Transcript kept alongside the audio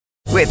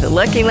With the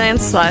Lucky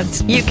Land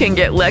Slots, you can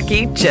get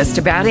lucky just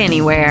about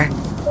anywhere.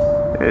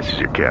 This is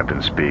your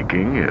captain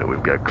speaking.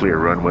 We've got clear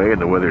runway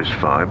and the weather's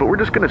fine, but we're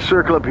just going to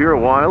circle up here a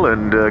while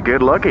and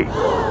get lucky.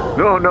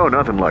 No,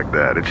 nothing like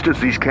that. It's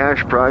just these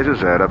cash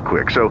prizes add up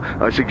quick. So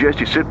I suggest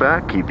you sit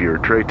back, keep your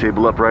tray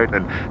table upright,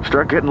 and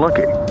start getting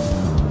lucky.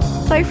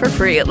 Play for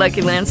free at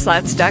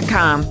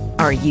LuckyLandSlots.com.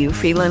 Are you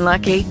feeling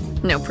lucky?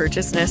 No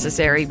purchase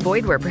necessary.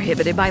 Void where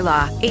prohibited by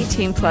law.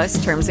 18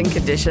 plus terms and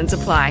conditions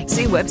apply.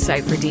 See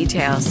website for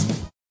details.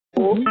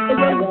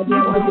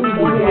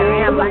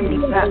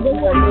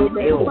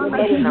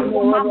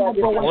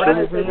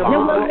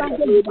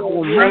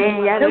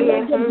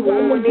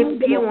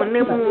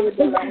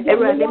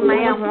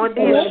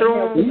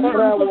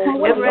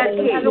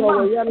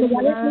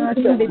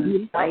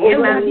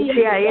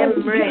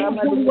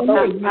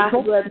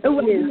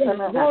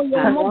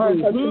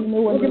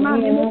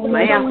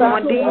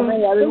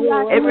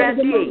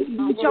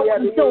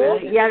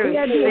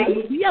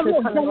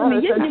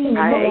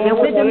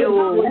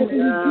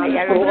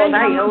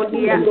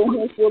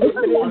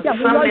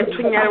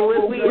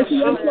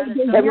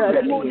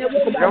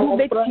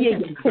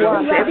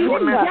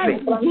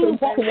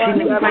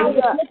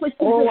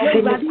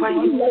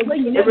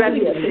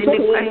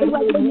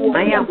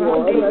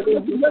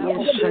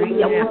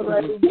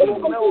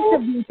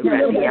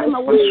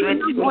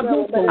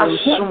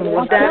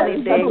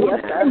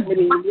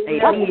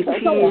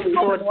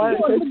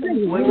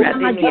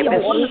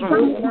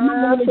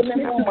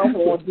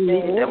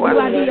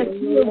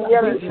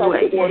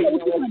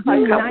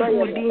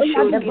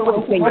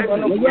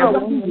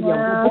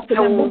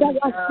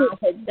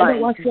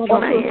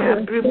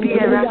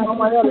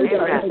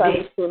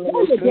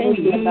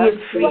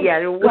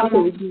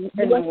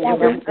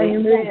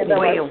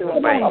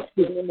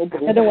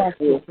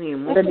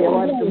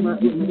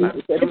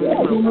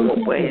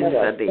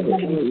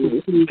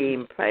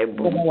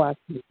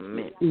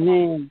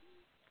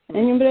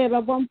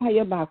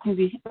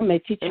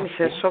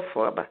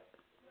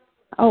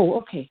 Oh,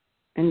 okay.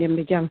 And then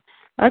begin.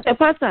 Okay,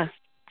 Pastor.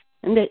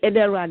 And the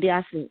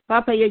radiasi.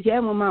 Papa, you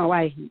jam my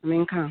wife. I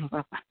mean, come,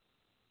 Papa.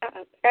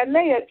 And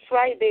then it's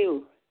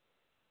Friday.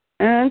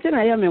 And then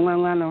I am in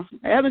one.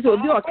 I have to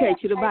be okay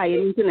to buy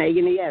anything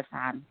in a year's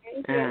time.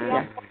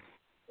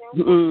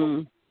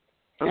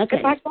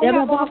 Okay.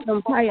 Ever bought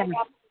some fire.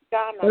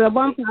 Ever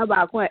bump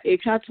about what a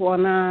chat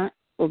one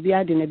or be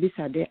adding a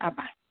bisade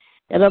abba.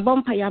 Ever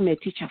bump I am a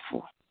teacher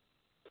for.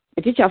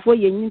 A teacher for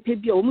you, pay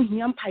only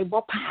young pie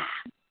bopper.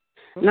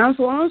 Now,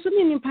 so also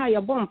meaning pie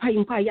a bomb pie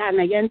in pie and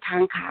a young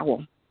tank cow.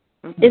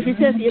 If he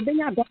says you've been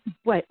a doctor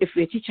for, if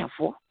you're a teacher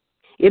for,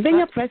 you've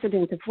been a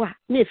president for,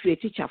 if you're a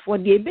teacher for,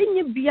 you've been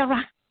a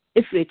beer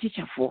if you're a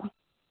teacher for,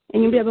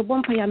 and you'll be a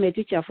bomb pie and a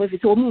teacher for if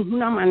it's all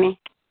money.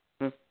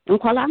 And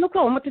Colano,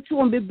 what the two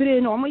on be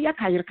brain or my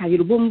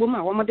yakay, boom boom,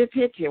 or my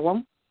teacher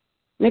one.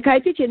 Make I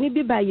teach any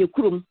be by your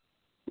crew.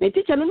 The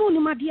teacher no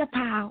my dear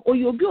pa, or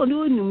you'll be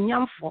on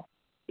young for.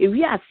 If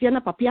we are seeing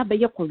a papia by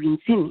your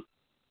convincing.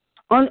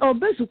 On our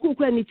best cook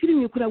and the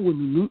trim you could have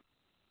won.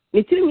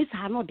 The trim is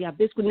not their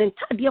best good and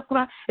dear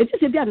cra, it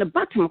is a bit on the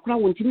bottom of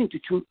crowd to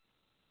two.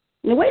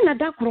 The way na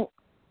dark row,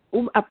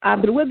 I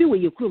will be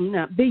with your crew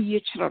now, be ye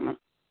children.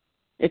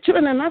 The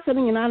children are not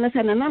selling in honest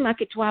and an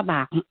anarchy to our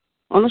back.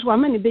 Honest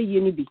one many bay ye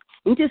be.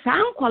 Into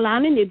some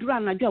colon and they draw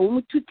and a job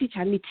to teach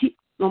and tea,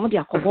 no more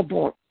their cover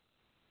ball.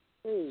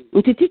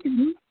 Into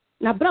teaching,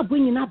 now bra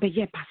bringing up a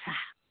year passa.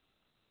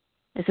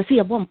 As I see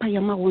a bomb pie,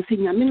 ma won't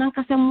sing a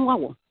minakasam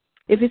wow.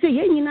 If you say,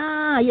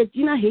 Yenina,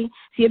 Yena, he,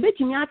 see a bit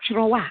in your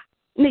trawa,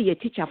 nay, your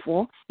teacher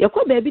for, your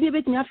co baby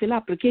bit in your fill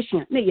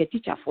application, nay, your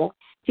teacher for,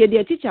 see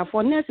their teacher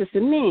for nurses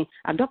and me,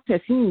 a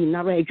doctor singing in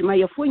a rage,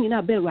 my phone in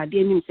a bell, I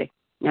didn't say,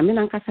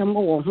 Yaminanka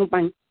Sambo or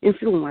Huban,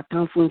 influence what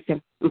town phone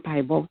sem, and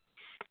pieball.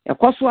 A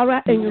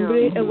coswara and you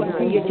bring a way,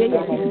 you take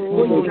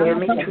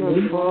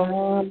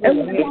for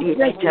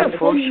teacher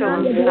for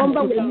sure.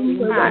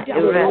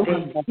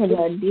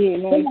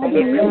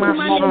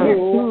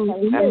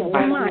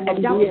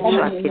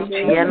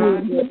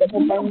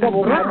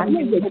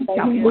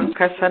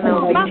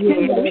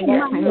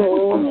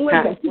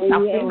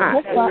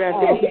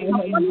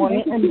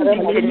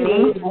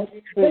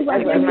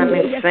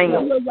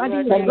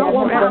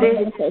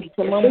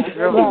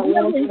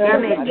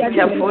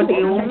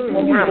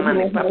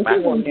 Papa,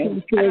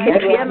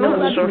 if you are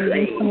not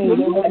sorry,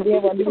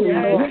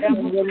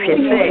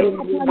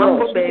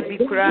 one baby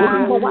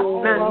cry,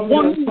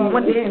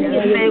 what is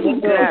the same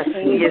glass?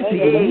 Yes,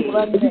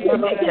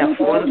 teacher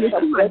phone.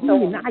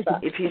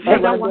 If you say, a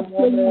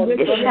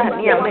shot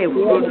near my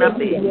grown up,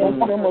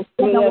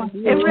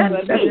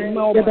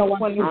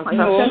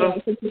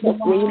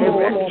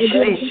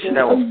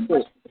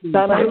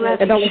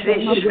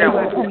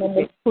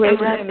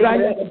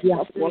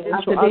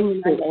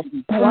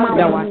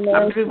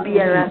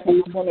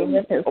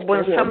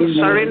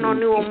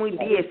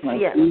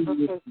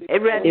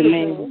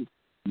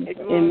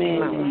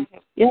 Amen.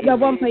 You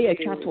have one pay a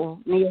chattel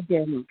near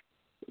them.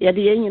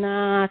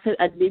 Yadiana said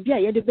at baby,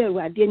 I had a bear,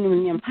 I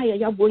didn't empire,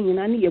 you're going in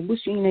any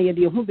bushing, and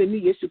you who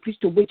believe to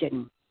Christo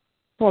Wigan.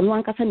 so no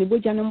ankasa ne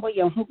boja no mbo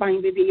ye ho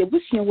ban bebe ye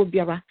busua wo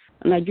biara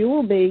na dwe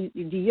wo be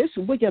di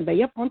Yesu boja be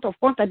ye point of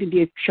contact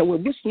de hwe wo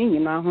busua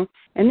nyina ho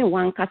ene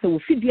wankasa wo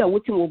fidi a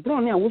wotim wo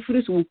bron a wo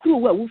firi so wo kuro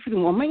wo a wo firi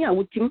mo man a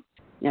wotim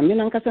nyame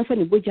na ankasa fa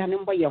ne boja no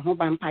mbo ye ho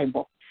ban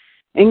paibo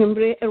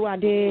enyumre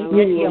erwade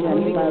ye ho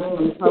ni ba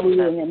so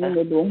nyame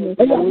ne do ho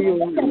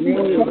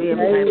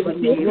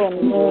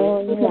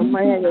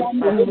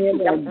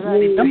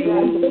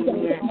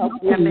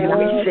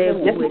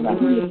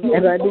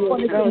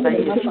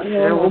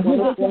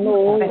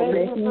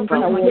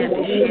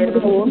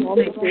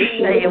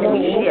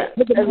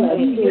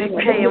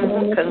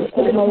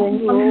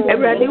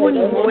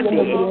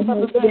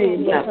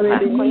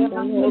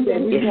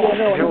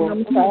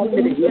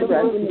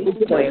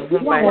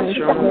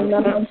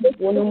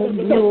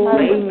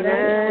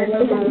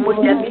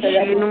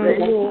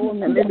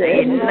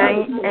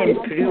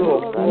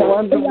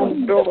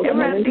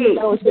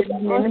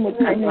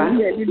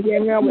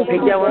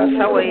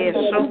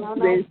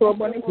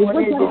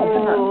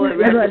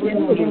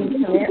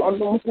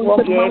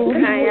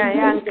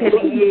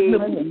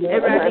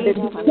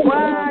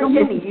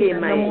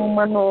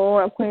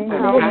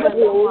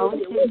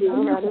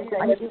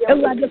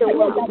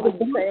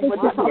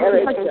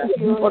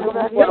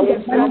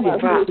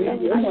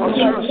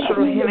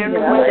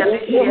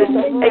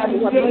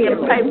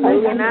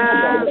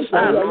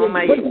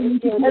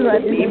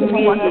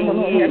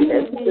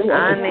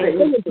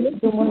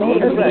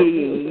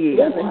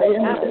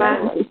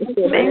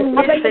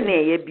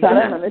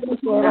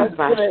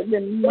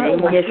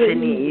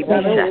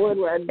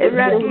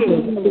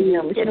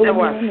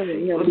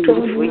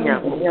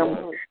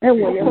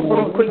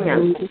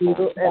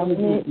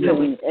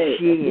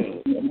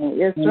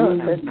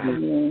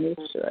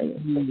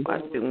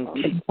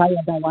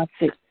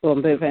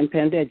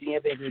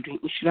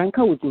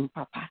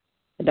papa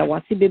da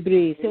wasi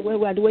bebre se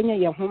wewade wanya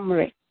ye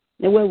homre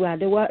ne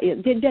wewade wa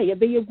de ye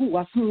be yegu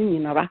waso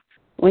nyinara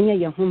wanya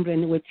ye homre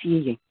ne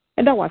watie ye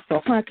da wasi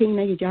ofa akan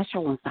na ye ja hya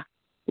wonsa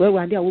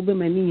wewade a wo be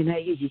mani nyina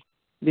ye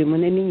be mo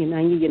na ni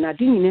nyina ye na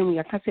de nyina mu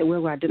yakase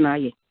wewade na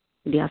ye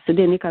de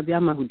asede ni ka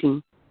bia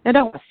mahudin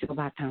da wasi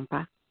oba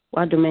tampa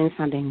wado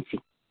mensa denti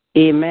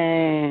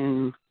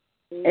amen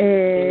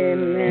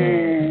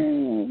amen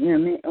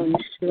nyame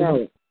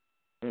onshirawo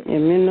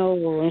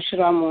no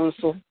nshiramo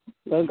nso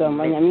gaga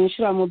manya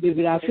nshiramo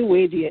bibiri afi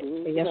we de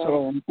ya soro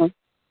won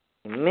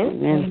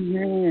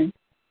amen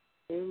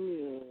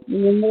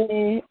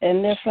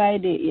ene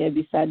Friday ya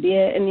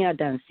bisade eni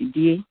adansi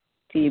die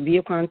ti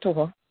bie kwanto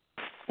ho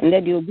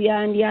ende de obi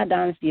a ndi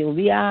adansi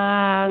obi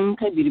a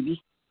nka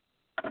biribi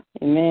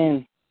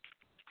amen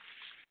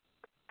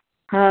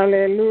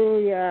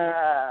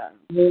hallelujah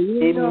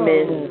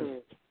amen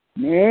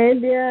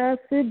media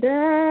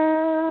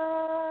sida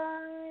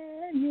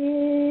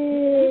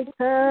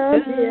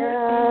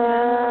Tabia,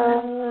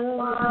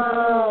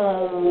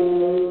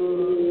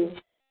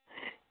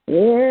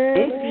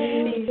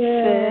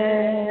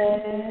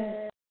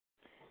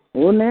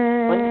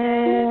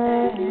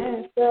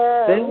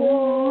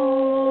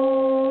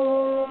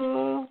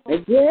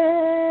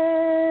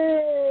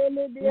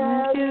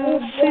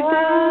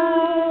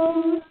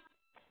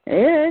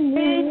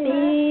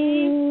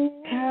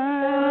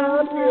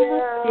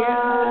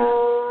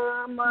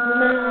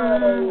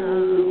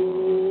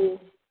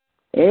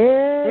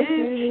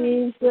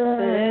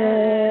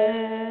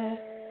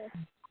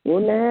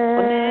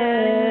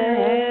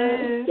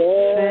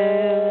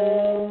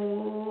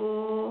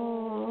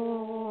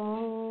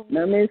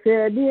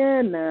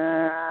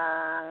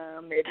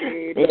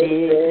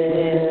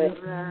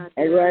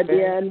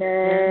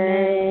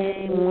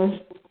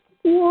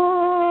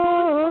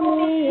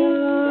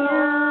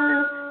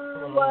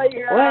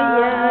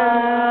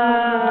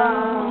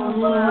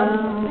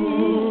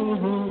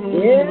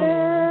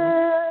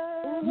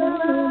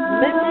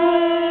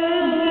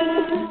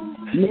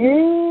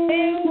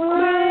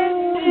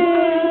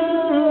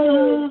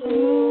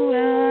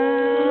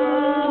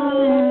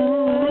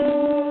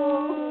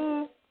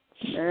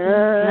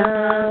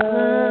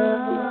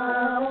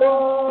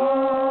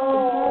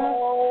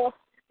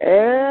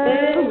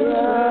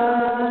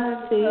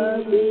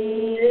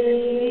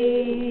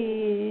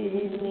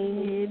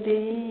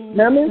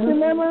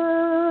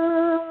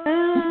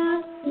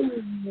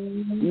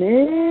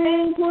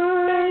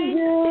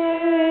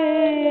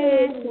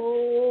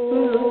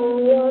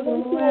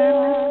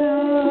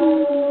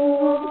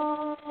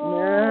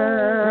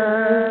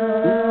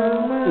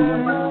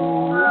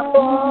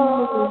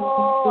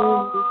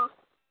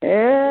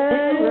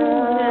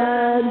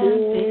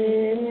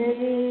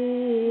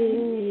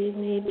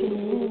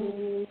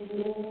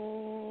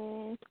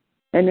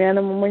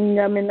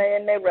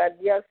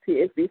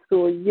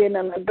 episode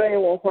na na doye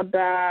wo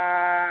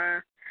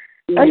hoda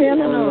ani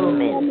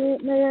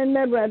na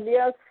never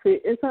dia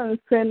se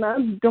esanse na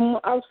dum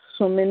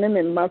asome ne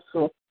me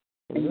maso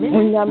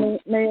munyame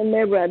na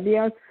never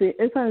dia se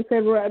esanse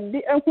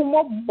radi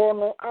ehumobbo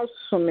no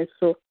asome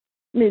so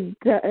me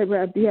da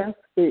eradia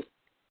se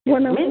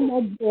wona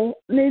humobbo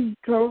ne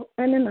dro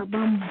ene na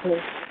bambo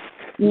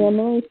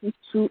nyono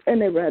su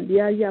ene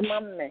radia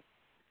yamamme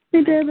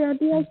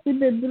Midabia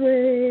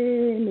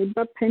Sibebre,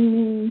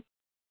 Nibapenny.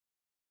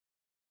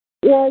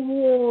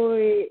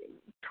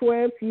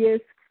 12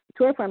 years,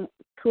 12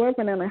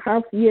 and a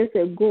half years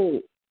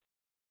ago.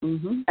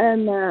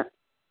 And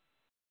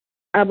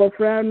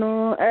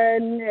Abofrano,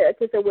 and I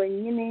said,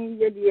 when you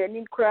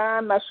need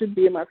crime, I should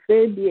be my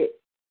favorite.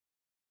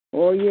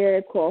 Oh,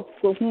 yeah, cough,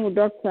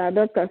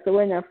 doctor, so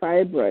when you're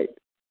fibroid,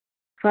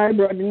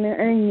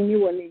 and you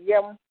want a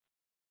young,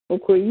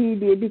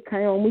 okay, be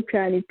kind of much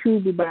and to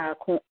be back.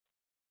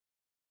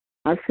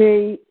 I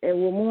say, a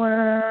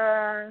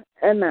woman,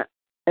 and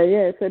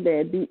yes, so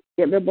there be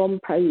a bomb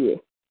pie.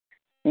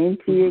 And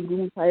she a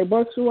good pie,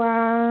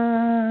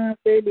 bossua,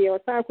 baby, or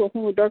taco,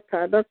 who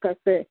doctor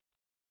say,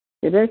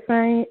 the best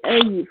sign,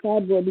 a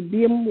fibroid, the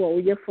beam, or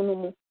your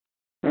phone,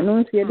 and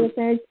on see the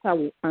same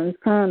cow and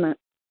sana.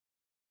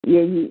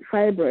 Ye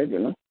fibroid, you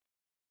know,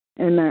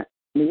 and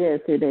yes,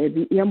 there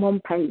be your mom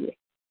pie.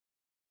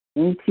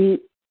 And she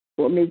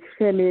what makes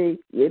me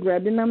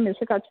rather than me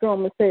shake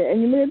from say,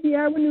 and you may be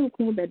able to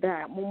cool the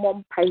da,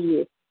 mom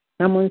pie,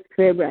 Namon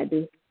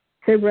February.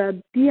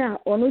 February, dear,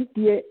 or no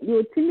dear,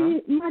 you tell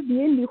me, my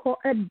dear, you hot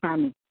a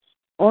ban,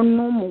 or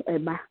no more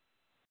eba.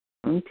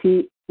 And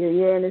she,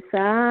 yes,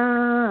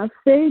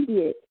 say,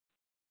 dear,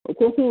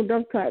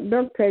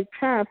 doctor,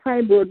 child,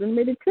 fibroid, and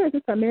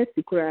meditate a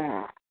messy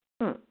cry.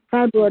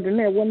 Fibroid,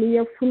 and 1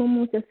 year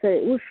full to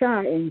say,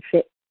 Usha and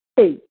shake.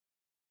 Hey,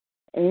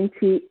 and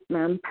she,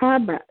 Mam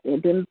Paba,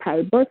 and then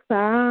pie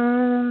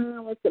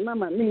bossa, what's the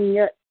mamma mean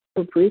yet?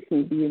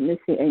 Operation be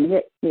missing, and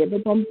yet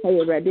the bomb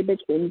pie ready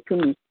between to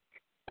me.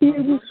 He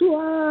was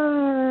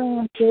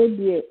so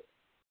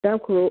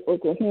Dacro,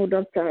 Oklahoma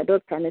doctor,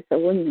 and it's a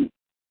woman.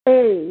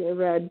 Hey,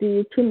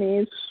 ready to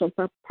me, so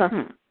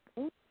papa.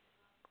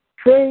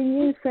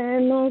 Training,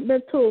 no, the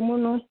two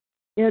mono.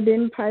 You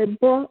didn't pie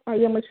ball, I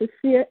am a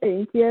fear,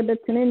 and here the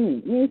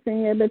tenny, me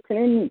saying the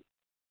tenny.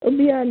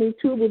 Obiani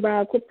two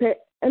by a coupe,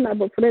 and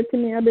about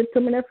threatening a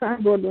determined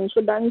fibroid and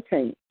so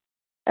dancing.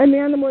 And the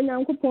animal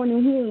young coupon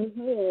in him.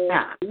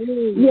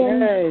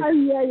 Yes, I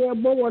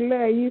bow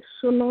lay,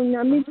 so no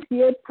yammy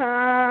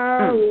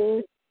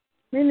power.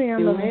 Many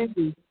am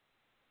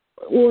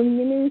when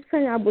you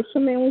say I was so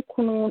many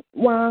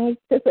one,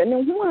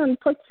 and one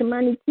touch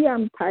humanity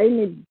and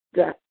tiny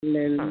that.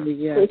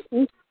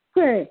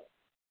 Say,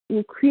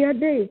 you queer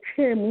day,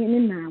 chair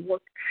meaning I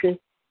work.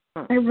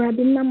 I read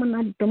the number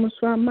of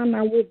Domuswa man,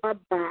 I will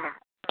baba.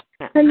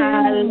 And me,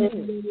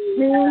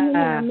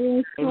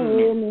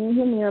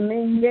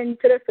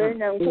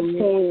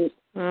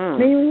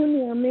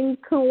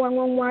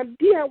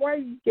 dear, why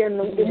you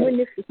know the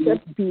minister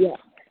beer.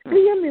 I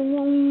am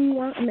in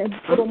one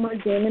from my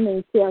game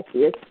and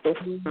yes.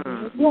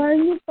 Why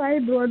you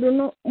fibroid or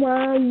not?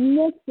 Why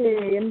you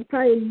say and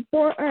pie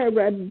for I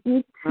read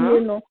deep, you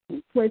know,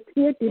 where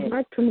theatre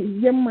back to me,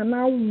 young man,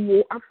 I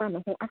will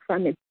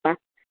afan it back.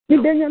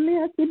 You don't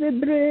may see the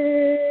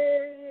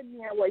bread,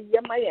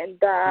 Yamay and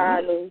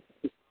darling.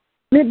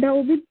 May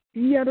thou be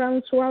dear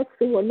and so I'll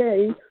say, well,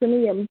 there is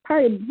me and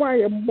pie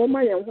boy and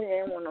bomber and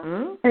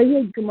I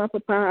hate you, my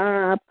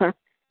papa.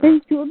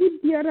 And you'll be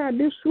dear,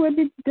 this will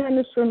be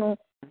done so.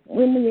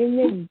 When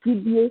you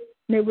give you,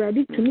 never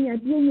ready to me, I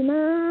do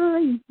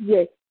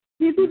yes.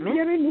 You be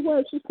dear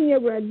anywhere to see a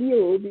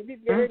radio, be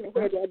dear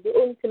anywhere at the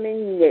old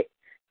yet.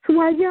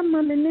 So I am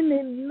mamma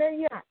and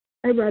mayor.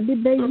 I rather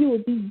bay you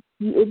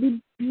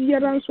be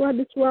dear and so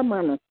this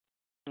woman.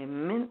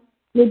 Amen.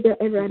 With the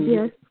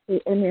irradiance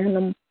and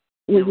animal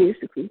with his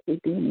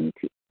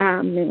dignity.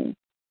 Amen.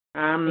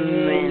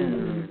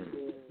 Amen.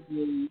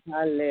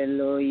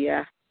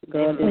 Hallelujah.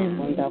 God is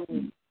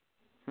wonderful.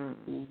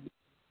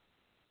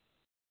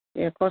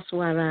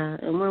 Koswara,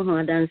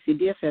 Mamma dance,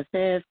 dear,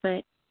 fair,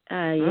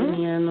 I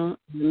know,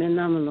 men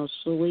no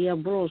so we are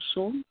bro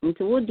so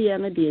into what the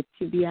other dear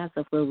TBS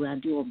of where we are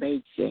due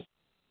obey.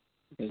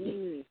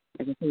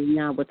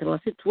 Now, but it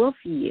was 12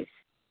 years.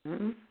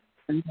 And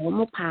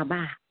more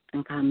paba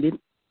and can be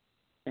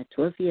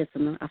 12 years,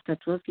 and after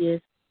 12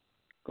 years,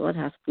 God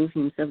has proved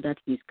himself that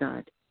he is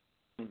God.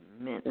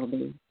 Amen.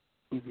 Amen.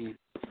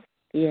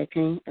 Yeah,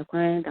 can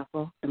acquire the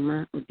whole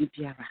man of the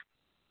Biara.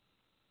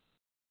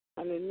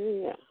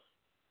 Hallelujah.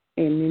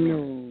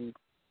 Amen.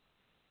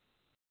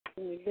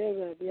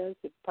 Never be a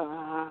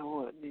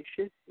power, the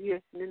ship,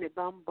 yes, in a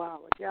bamba,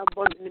 they are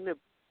born in a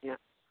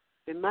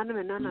the man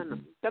and nana,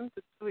 come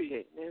to 2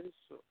 years, and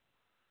so.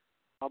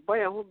 A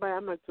boy who by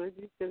am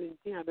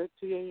 2017 about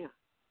 2 years.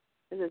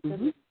 And the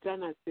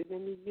Dana said,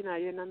 I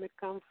am a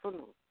come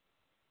from.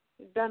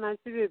 Dana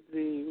said,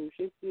 we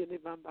should see any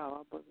bamba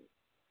our body.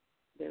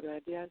 The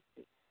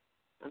radiasi.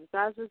 And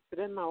that's a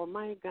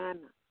my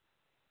Ghana.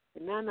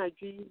 And Nana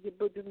G, the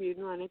body me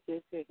no one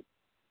say.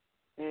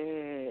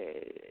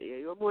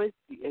 You almost,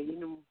 you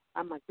know,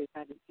 I'm at the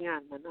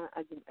Tadian, and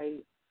I didn't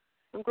pay.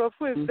 And go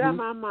for a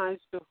grandma,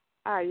 so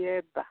I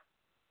eba.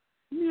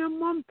 Near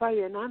Mom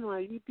Pie and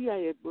Anna,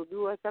 EPI, but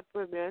do a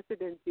separate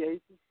accident here.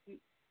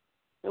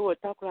 They were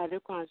talking about the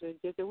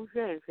concert, just a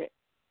friend.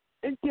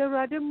 And here,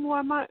 Radam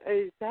Wama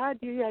is sad,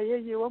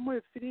 you are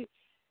more free.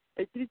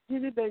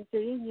 Ekiri benche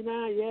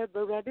nyina ye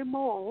bewrade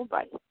mo ho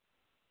bai.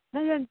 Na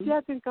yenti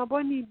atinka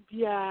boni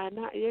bia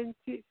na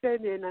yenti se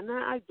ne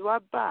na adwa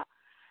ba.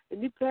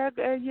 Ni peg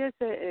yes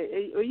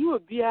oyi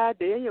obia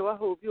de ye wa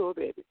ho bi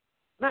obebe.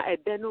 Na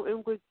ede no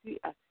engosi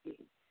ase.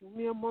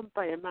 Mi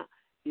mompa ye ma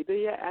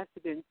ebe ya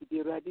accident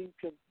de radin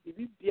twem.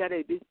 Bi bia na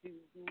ebe si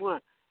mu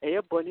a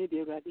eye boni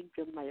de radin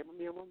twem ma ye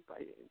mompa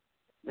ye.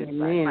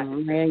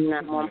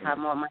 Amen.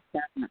 Mama.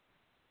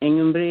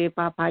 Enyumbre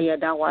papa ya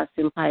da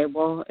wasim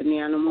paibo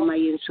ni anumuma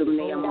yinsum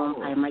ne yamon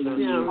paima yi.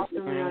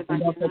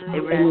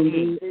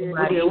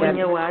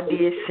 Onye wa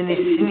de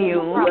sini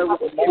o.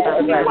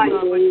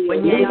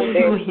 Onye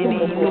fu hini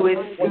we.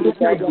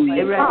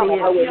 Everade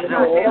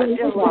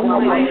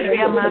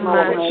ya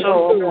mama so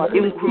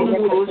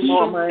inkuru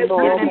so.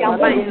 Yene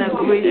papa ina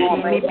grace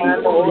ni bi.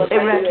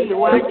 Everade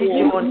wa de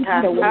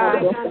jonta.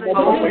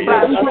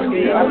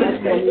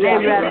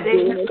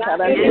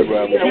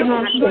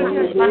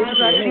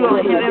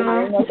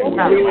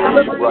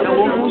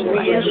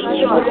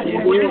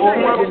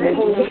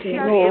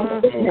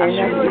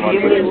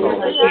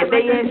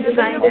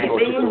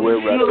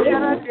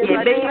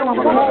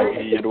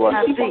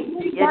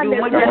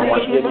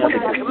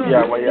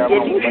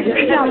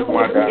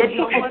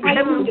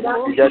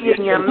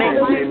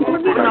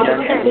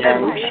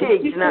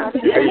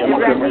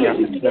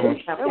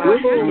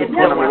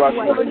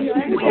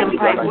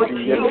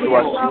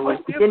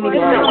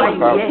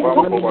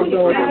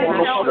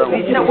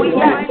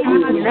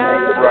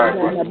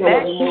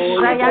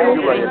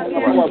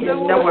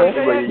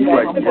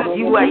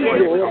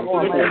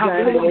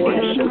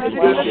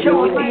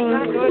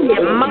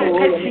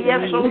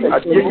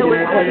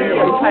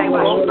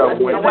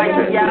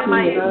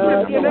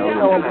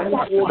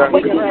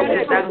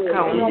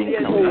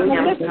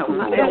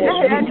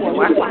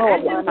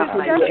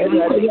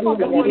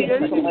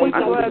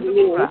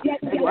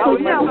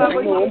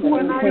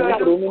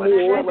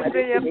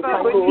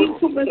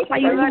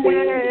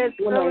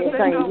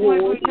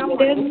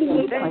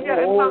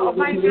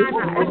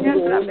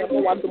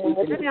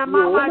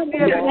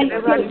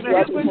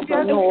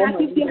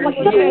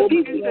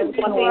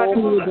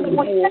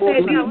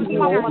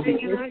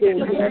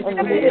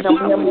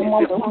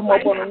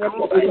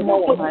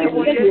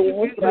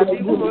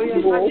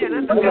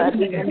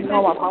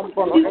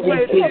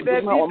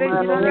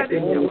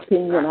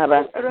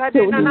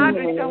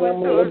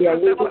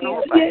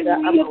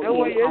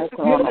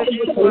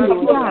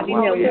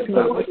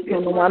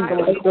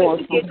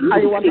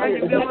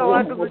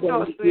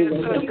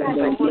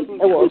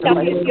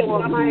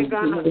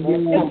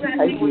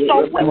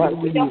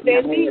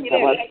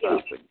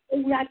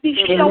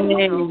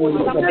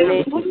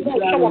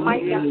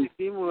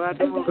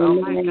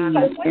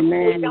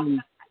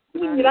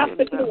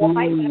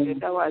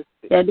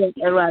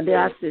 Erade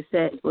ase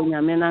se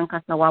onyame na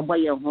nkasa wabɔ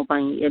ye ho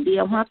ban ye de ye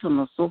ho ato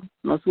no so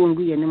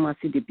ngu ye ne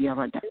mase de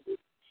biara da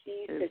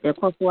e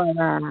kɔfo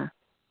ara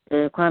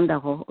kwanda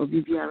ho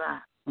obi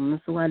biara no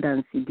so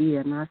wadansi di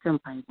ye na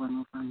asempa ibo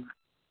no fama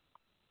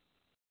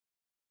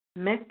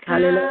Meka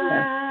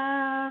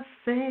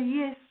se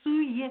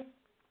Yesu ye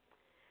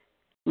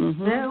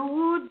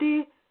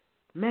Daudi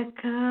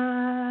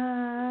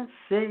Meka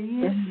se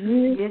Yesu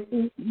ye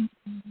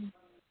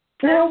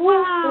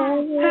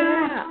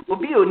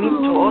Obi oni to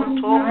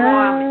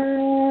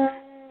mo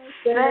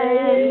say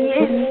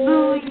Yesu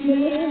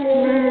ye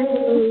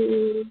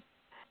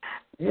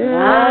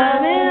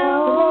Ame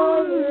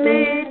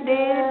only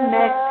de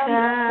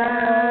Mecca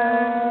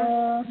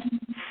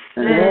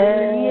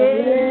say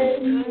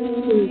Yesu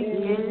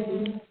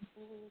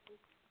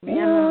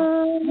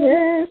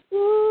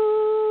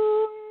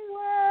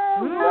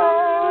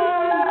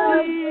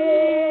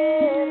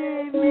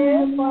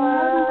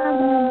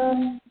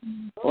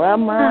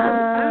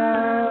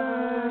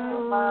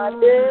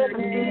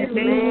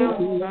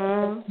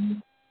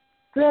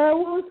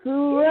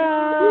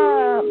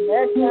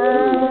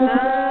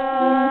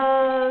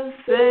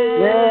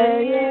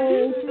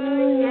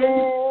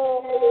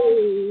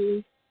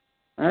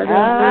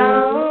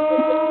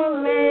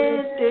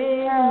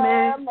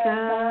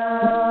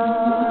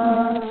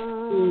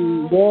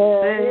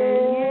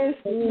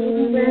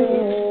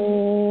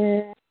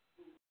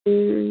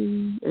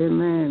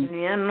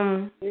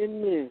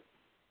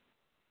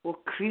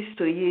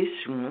Kristo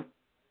Yesu.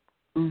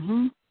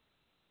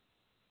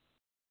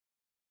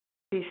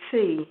 They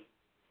say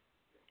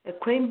a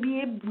queen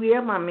be a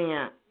buia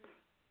mamma.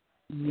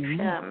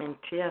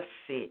 Mentia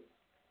say,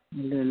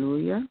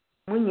 hallelujah.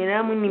 When you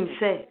know him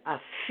say, as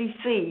she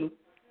say,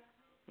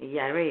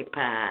 Yare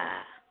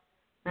pa.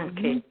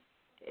 Okay,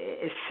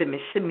 a semi.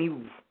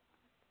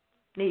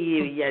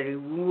 Nay, Yare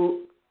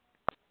woo.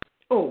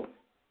 Oh,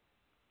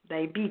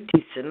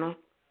 diabetes, no.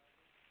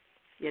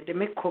 Yet the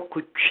make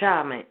could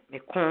charm me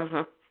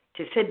con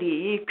to say the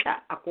ye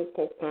cat a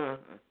cocoa con.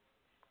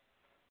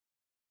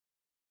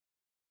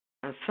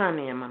 And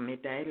sonny, I'm a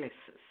dialysis.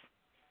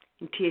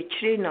 Into a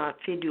train or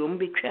feed you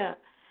umbitra,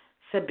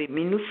 sabe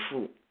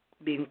minufu,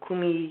 being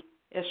kumi,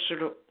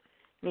 esro,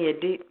 near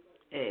the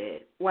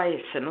why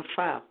is no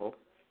far,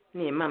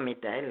 near mammy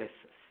dialysis.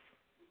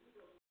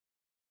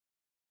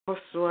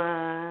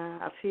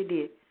 Oswa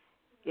afidi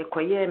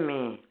yekoye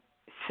me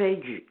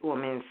surgery wo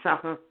me nsa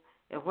ho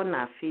ho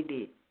na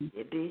afidi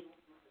yede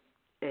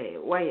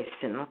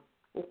wayese no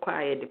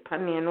ukwa yede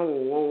pane no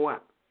wo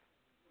a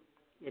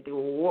yede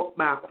wo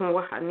ba kon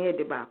wa ha na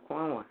yede ba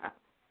kon wa ha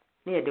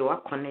na yede wa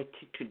connect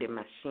to the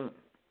machine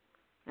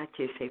na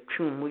chese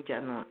twum muja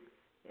no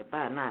e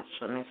ba na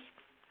aso ne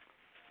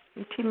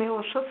nti me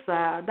wo so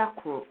sa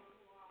dakro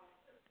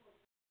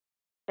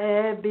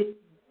be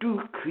do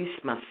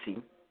Christmas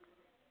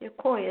ye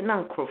call ye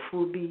na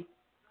nkrofo bi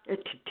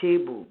at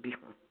table bi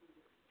ho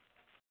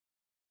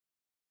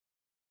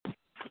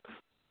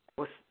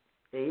was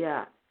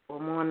ya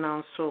omo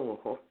na so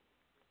ho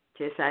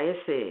chesa ye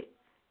say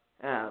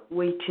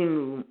waiting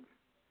room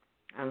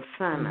and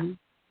sana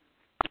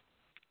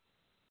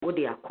what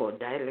they are called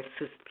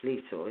dialysis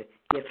place or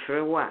ye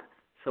frewa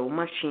so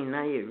machine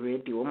na ye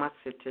ready o ma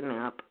setting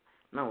up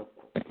now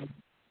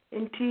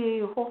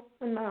enti ho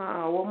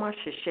na wo ma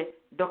hwehwe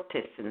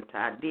doctors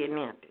nta de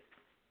ne ade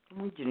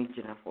mo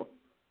ginigina ho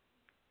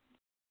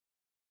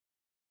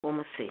wo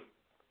mo say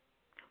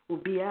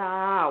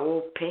ubia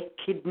wo pe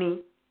kidney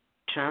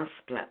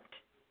transplant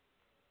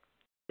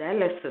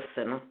dialysis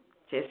no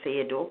chese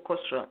ye do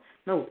kosro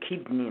na o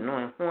kidney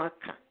no ho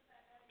aka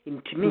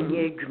intimi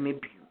ye adwuma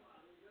bi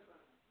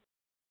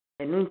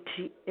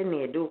enunti ene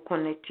ye do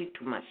connect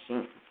to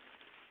machine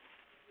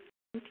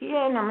nti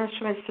ye na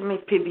me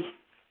pebi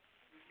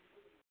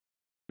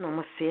no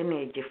mo say na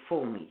eje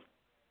form yi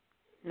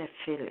na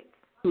fele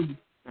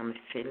na me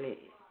fele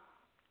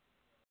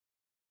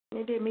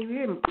ne de me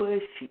wi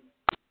mpoasi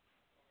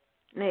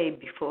na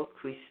before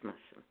Christmas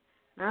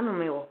na no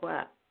me wo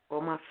a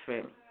o ma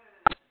frem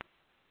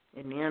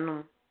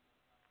eniano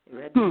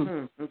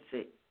ready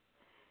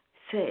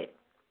say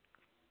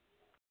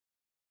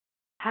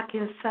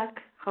Hackensack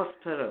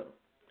Hospital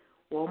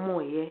wo mo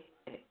ye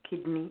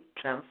kidney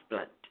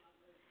transplant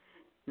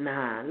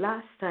na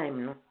last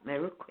time no me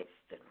request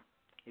no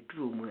e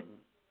drew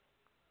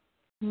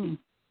money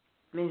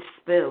me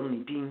spell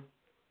me din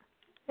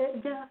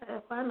ja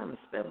na me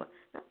spell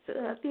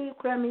na ti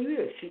kura me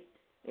wiesi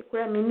e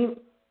kura me ni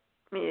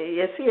me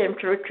yesi em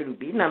twetwuru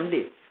bi na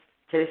me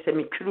tere se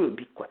me twuru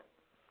bi kwa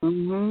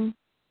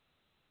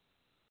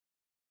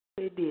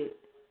ede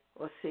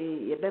o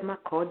say ye be ma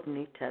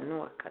coordinator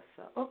no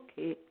akasa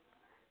okay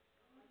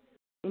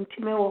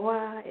intime wo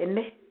wa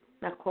ene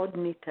na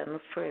coordinator no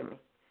frame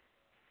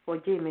for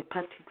je me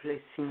particular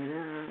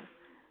sina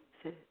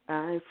say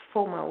I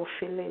form our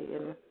file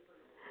you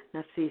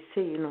na say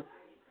you know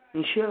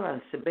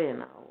insurance be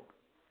na o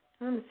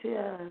and say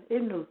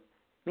eno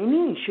me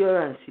ni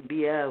insurance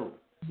bia o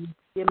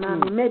ye ma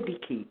me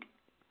Medicaid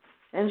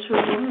and so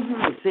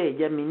you say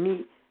ja me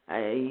ni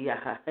ya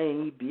ha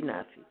bi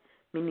na fi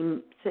me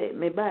ni say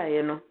me ba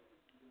ye no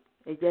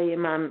eja ye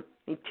ma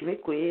itime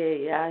ko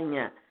ye ya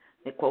anya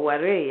e ko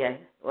ware ya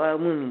wa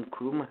mun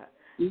kuruma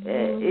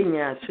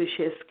enya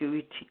social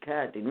security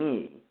card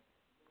ni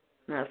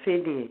na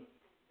fedi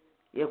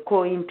ye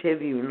ko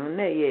interview no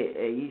na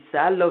ye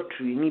isa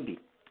lottery ni bi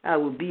a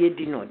obi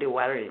edi no de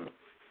ware ni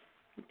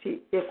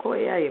ti ye ko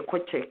ya ye ko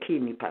check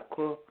ni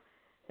pakro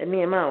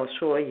ene ma o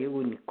so ye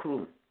woni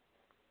krum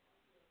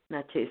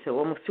na chese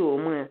wo mo si wo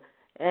mo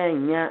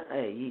enya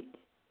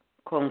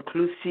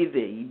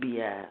conclusive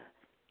bia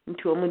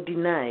nti wo mo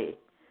deny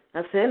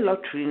na say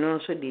lottery no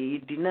so de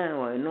deny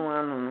wo no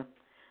anu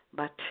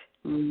but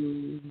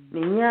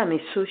me me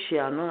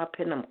social no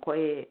apenam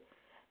koye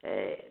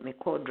me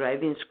call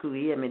driving school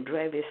here me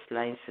driver's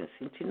license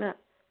nti na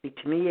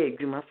bitimi ye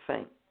adwuma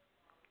fine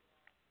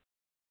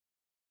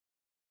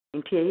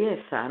nti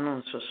ye sa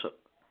no so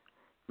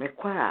me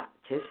kwa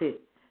chese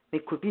me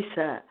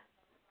kubisa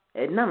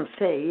nam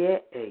say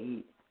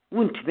ye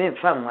wunti me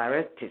fa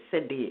nware te se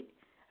de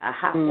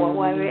aha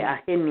waware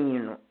aheni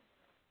no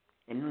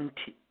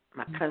enunti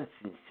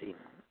makansinse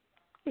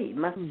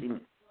masim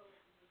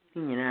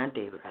nyina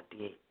de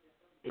rade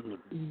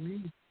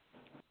enim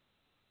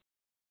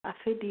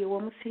afedi wo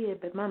msi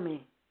be mame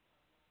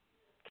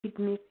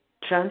kidney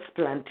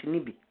transplant ni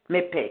bi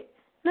mepe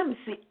na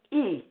msi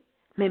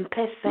me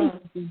mpesen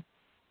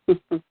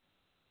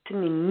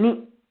tini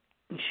ni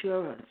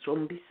insurance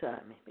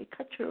ombisa me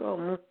kachiro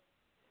mu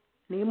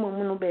ni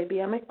momu no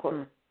baby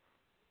amekono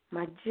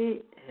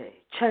maji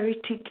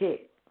charity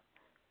care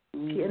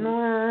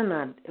tieno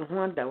na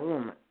ho da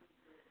room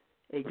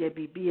eja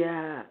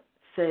bibia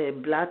say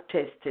blood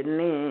test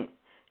ne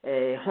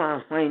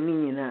ho ni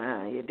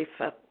nyina ye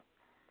defa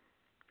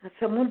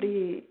asamu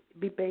de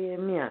bibeye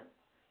mi a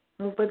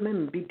mu be me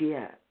mbidi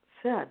a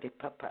say ade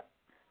papa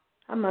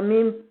ama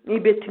me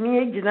betimi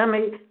agina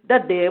me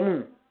dada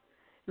mu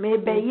me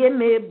beye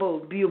me bo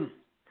bium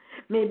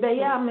me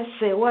beye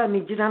amese wa me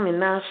gina me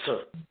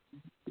naso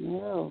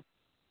wow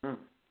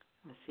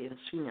se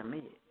nsunya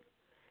me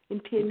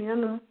nti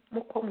eniano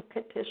mokom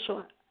kete so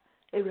a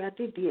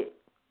ewrade de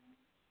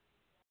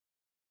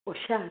o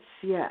sha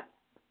sia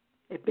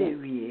ebe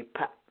wie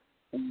pa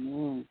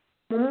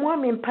mumwa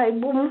me mpai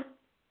bom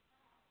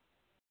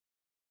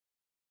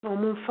no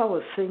mumfa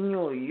o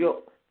senyo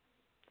yo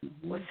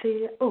o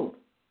say oh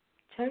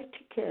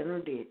charity care no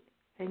de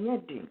enya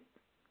din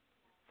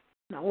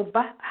na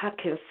oba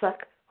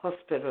Hackensack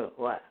Hospital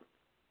wa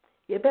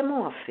ye be ma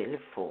wa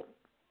felifo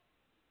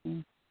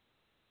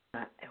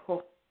na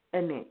eho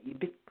ene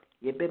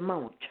ye be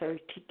ma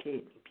charity care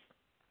ni bi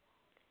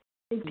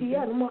enti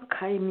ya no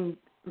kai mi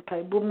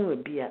mpaibo mu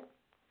bia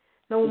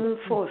na wo mu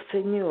fo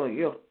senye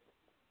oyo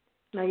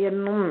na ye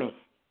nume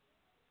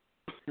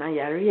na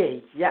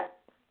yare ya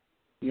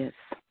yes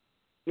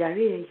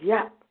yare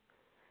ya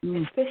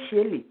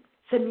especially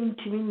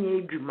semintimi nye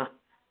adwuma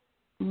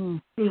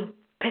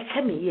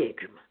pese me ye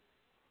adwuma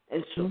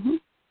enso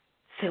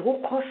se wo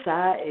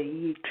kosa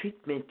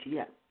treatment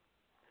ya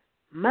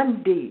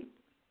Monday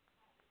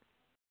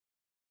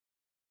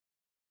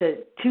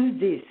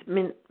Tuesdays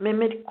me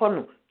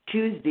medical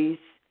Tuesdays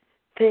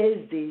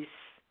Thursdays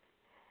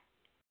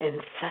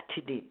and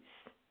Saturdays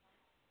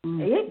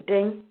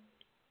then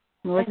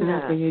what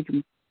na say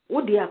you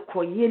wo dia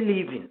koye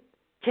living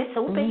just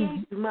wo be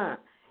adwuma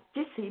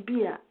just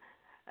be a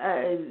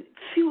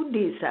few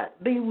days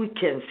be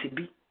weekends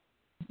bi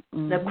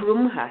na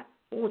kurom ha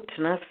wo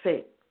tena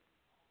say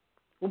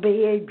wo be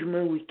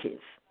adwuma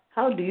weekends.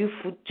 How do you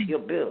foot your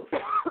bills?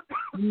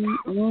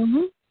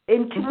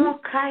 Enti mo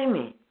kai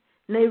me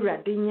na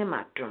Ewurade nye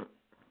madom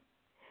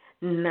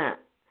na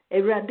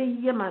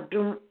Ewurade ye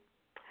madom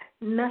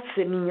na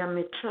se minya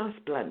me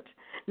transplant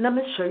na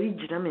me sori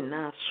gina me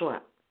na so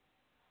a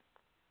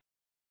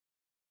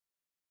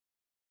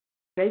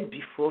right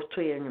before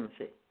to yenyum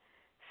say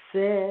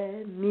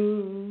se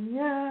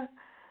minya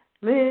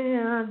me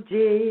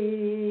aje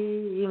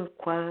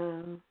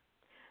inkwa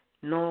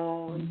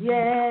no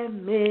ye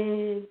me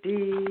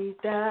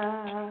dida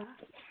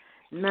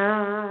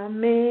na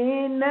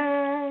me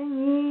na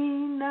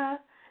yina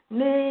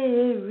ne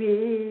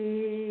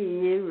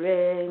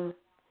ren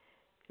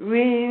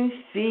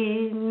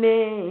rinfi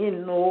ne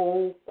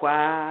no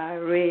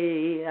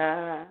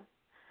kwarea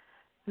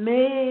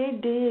me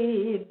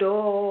de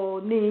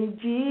do ni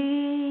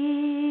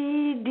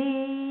jidi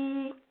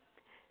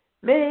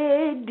me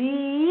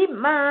di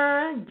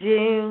ma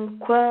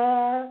jinkwa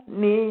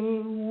ni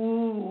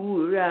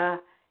wura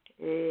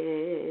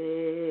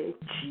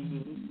echi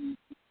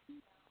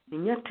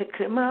ninya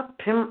tekrema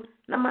pem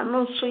na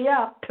mano so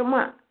ya pem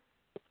a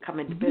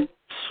kamede be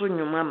so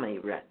nyuma ma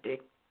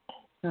Ewurade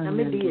na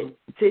me de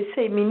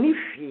say me ni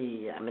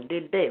hwi a me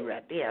de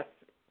Ewurade as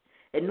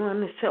eno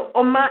an se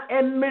oma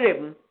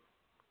emrem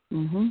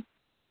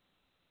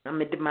na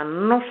me de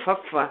manno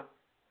fafa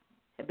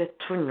e be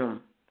to nyum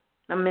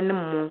na me ne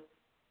mo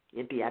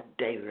ye de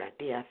ada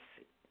Ewurade as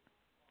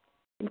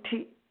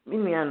nti me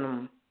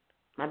nuanom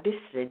ma de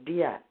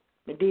sredi a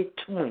me de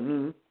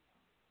tumani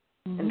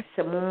and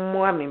se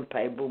mo am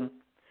mpaibom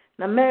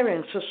na Mary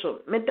nso so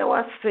me da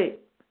wase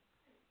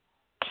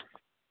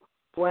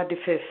wa de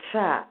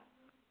fefa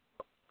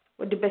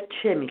wo de be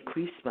che me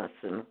Christmas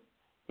no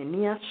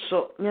eni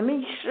aso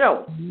nyame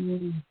hiraw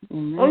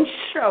on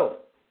show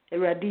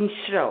Ewurade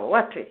hiraw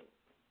wate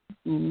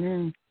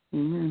amen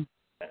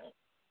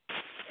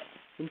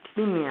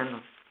ntimiya no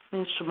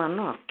nso ma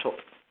no ato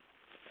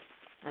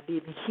ade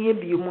bi hie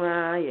bi mu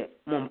aye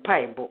mo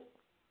mpaibo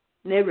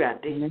na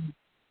Ewurade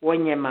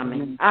wonye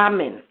mame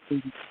amen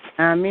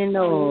amen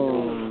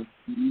o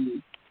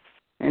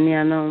eni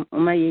ano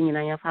oma ye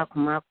nyina ya fa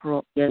kuma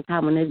pro ye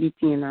ta mo na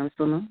bitin na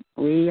nso no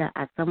we ya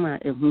asama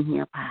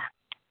ehuhia pa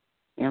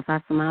ya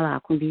fa sama ba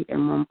ko bi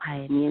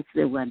emompai ne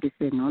ensire Ewurade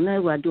se no na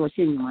Ewurade o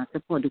hye nyuma se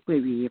pod ko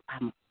ewie pa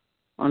no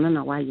ono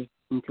na waye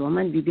nti o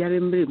man bibiare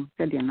mbrem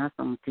se de na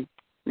asomte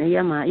na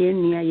ye ma ye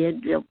nia ye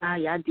dre ba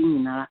ya di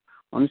nyina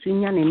on so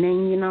nya ne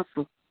nan nyina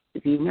so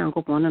ti nya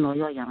nkopon na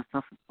oyo ya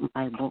nsafo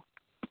mpaibo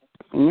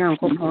nya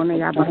nkopon na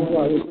ya ba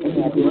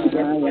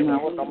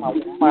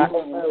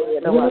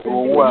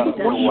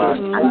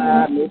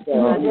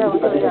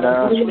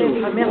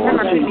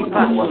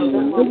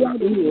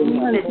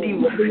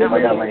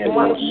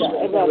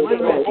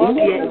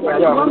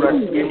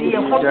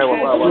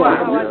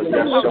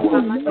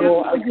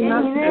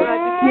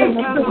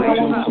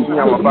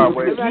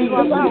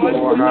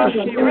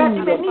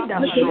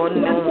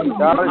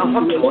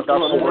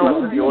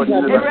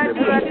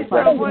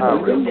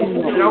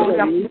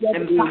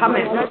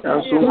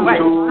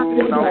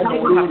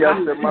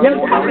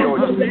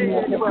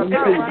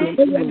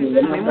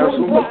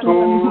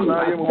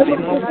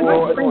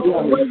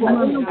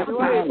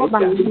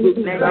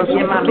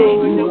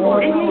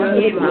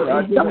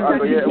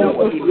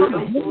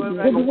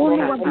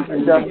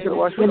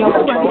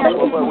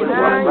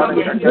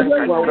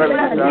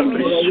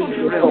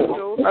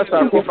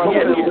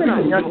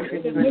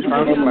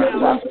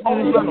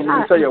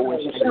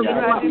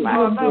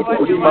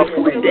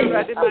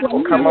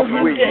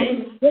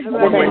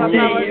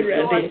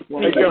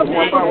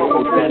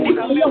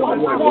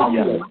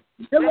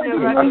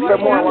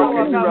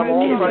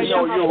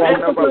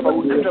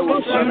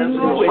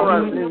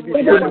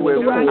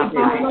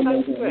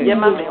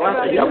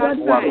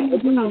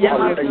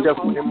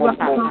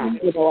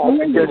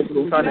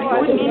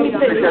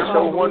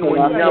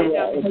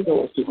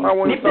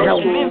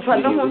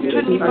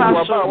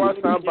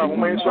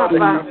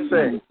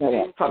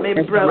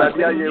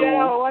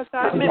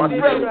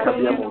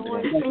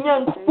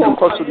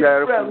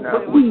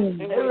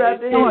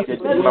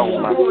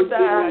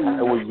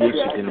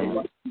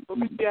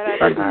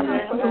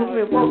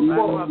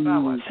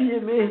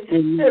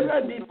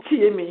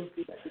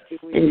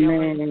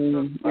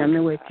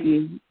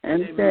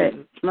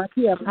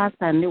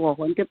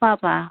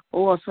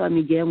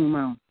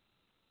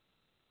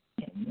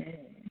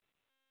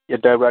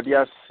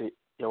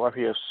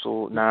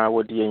so na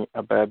wodi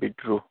aba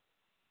bedro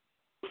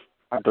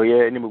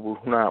adoye ni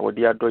mubuhunu a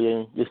wodi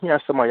adoye yehia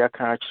asema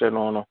yaka akire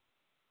no no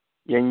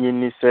yenyi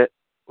ni se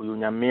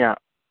oyonyame a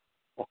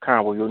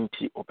oka wo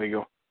yonti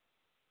obeyo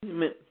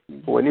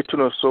woni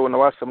tuno so na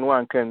wasem no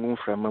anka ngu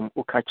mframam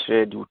uka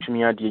kire di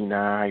utumi ade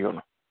nyina ayo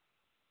no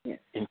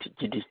enti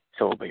gidi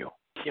se obeyo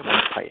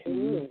yempaye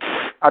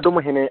adomo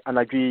hene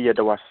anadwi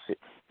yeda wase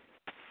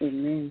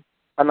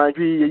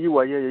anadwi yeyi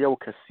waye ye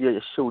wokase ye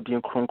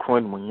hyewdin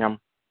kronkron mu nyam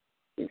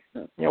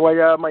ya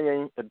waya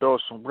mayen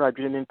edoso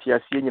buradwe ne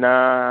ntiase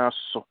nyina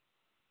so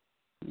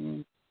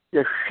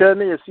ye hwe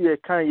ne yesi ye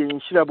kan ye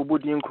nhira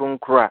bobodin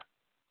kronkro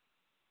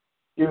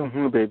ye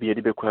hu baabi ye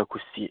de bekwa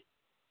kusie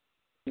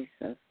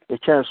ye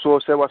chen so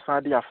se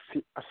wasade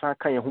afi asan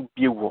kan ye hu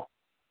biewo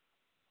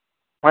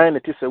wan ne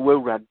ti se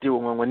wawurade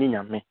wo nwanwani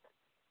nyame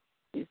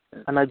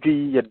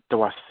anadwi ye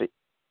dawase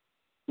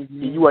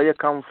yi wa ye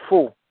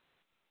kamfo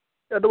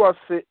ye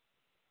dawase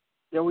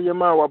ye wo ye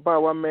ma wa ba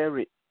wa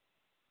Mary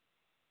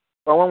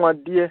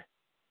wanwadie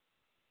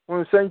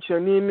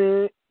unsanchani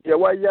ni ye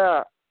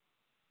waya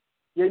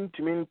ye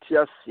ntimi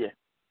ntiase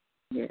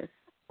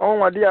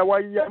wanwadie a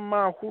waya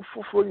ma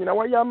hufufo nyina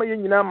waya ma ye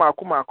nyina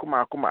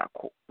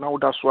maako na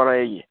woda soara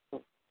ye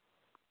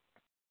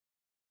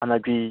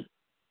anadwi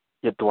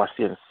ye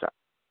dawase nsa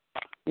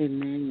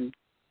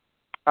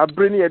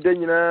abreni ye de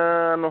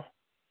nyina no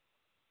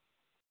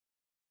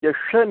ye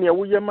hwe ne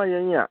wo ye ma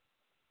yen a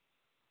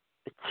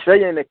kire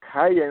ye ne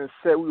kai yen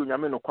se wo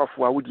nyame no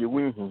kwafo a wo de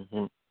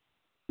wunhinhim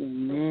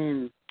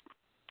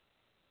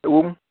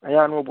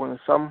aya no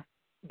bonsam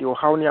de o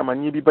haw ne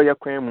amanye bi ba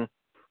yakwan mu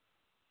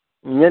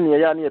nye ne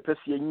ya ne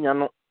pese nya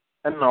no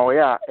na o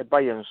ya e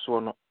ba yen so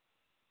no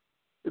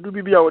edu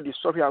bibia o de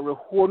sori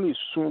aweho no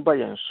isu ba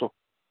yen so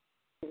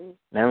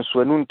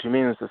nanso anu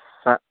ntumi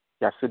nsesa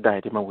yase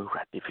dai de ma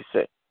wewura de fi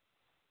se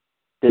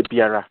de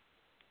biara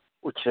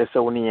o kire se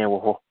woni ye wo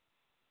ho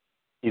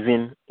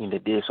even in the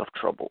days of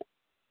trouble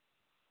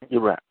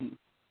yura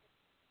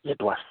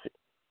yedwase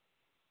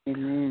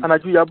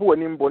anaju yabo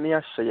woni mboni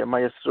ahye ye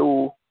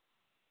mayesro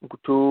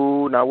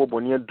nkuto na wo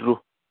boni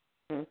aduro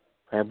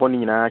boni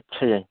nyina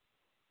kye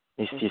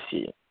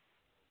esisi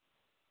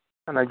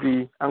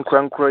anaju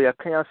ankurankura ya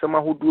kan asema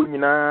hodo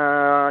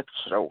nyina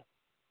kirewo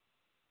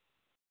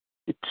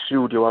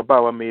itru de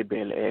waba wa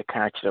mebel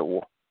kan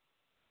kirewo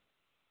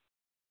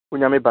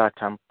unyame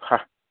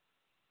batampa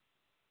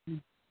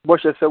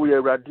boshe se wo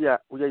yewrade a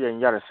wo ye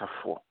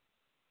yaresafo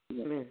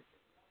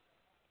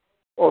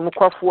onu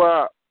kwafo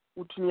a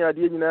utuni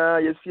ade nyina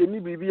yesie ni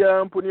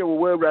bibia mponi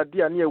wo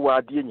awrade a ne wo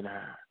ade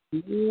nyina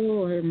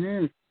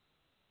amen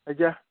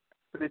aja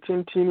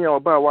retintini a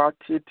oba wa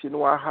tete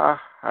no ha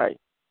hai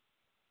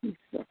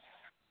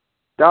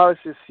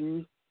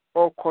dalsisi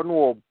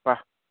okono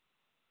oba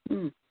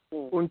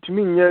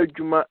ontumi nya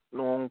adwuma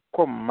no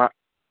nkomma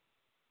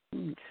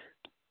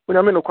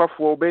unyame no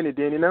kwafo oba ne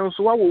deni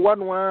nanso wawo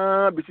wano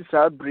a besi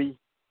saa bri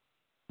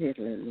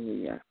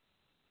hallelujah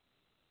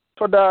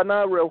toda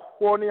na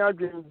reho ne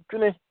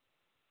adwendwene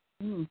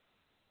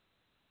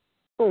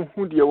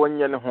hu de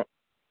wonye ne ho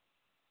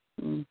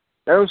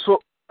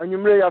nanso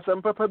anwumre ya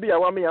sam papa bi a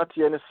wa me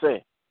ate ne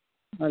se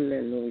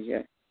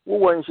hallelujah wo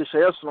won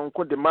hyehyeye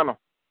sononko de ma no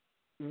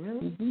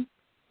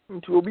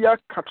nti obi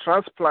aka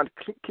transplant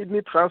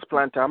kidney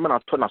transplant amana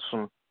to na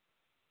so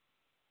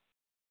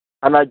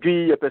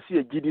anadwi ye pese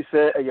ye gidi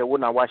se eye wo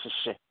na wa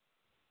hyehye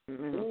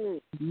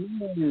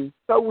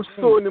sawu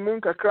so ne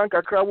mun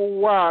kakra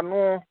wo wa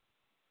no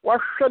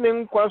wahwe ne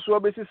nkwa so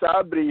obesi saa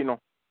abri no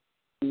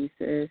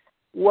Jesus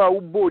wa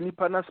ubo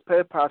nipa na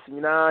spare parts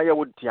nyina ya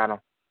wodia no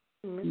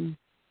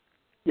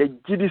ya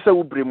gidi sa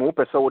ubri mu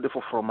pese wo de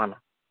foforo ma no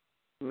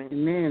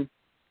amen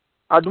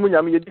adumu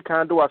nyame yedi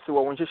kan do wase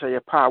wo nhyehyɛ ye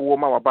pa wo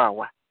ma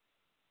wabaawa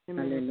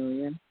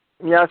hallelujah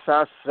ni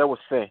asa se wo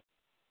se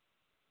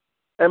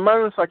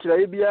eman sakira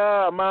ye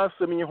bia ma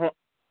asemi ho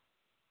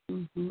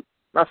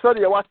na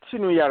sori ye wati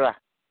no yara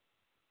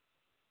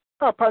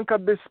papa nka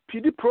be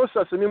speedy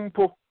process ni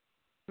mpo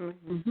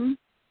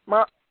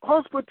ma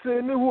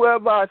hospital ni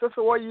whoever says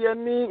what ye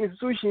ni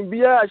institution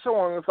bia a hye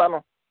won sa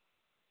no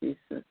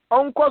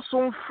onko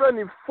so mfra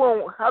ni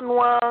phone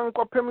hanwa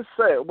nko pem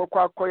se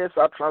obekwa akoye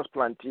sa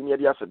transplant ni ye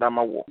dia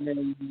sedama wo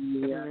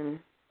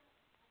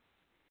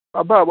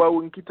Ababa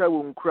wonkita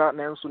wonkura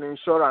na nso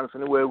insurance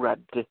ne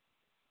wawurade.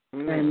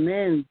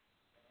 Amen.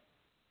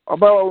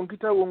 Ababa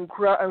wonkita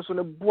wonkura nso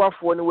ne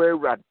boafo ne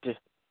wawurade.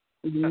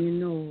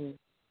 No.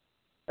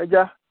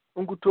 Eja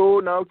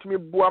nkuto na utumi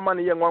boa ma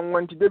ne ye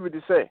nwanwanti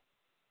David say.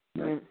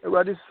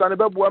 Awurade sane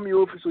beboa me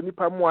office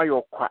onipa mu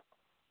ayokwa.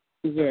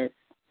 Yes.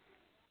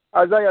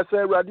 Isaiah say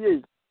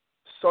awurade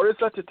sorry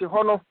satete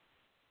hono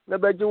na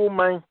beje wo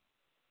man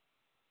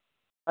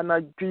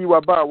anadwi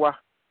wabawa.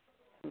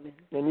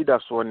 Na nida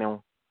so ne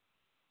wo.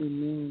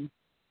 Amen.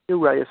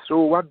 Ewa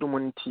yesro wadom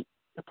nti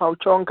pa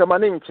uchonka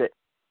manenche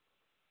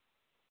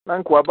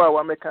nanko aba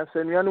wa meka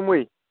sanuanu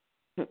mu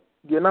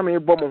die na me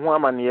bɔ mo ho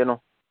amane no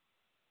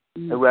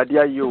awurade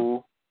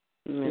ayo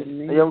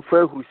na yemfa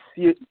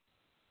ahurusie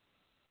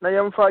na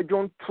yemfa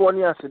adwonto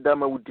ne aseda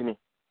ma wudini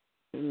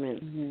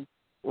Amen.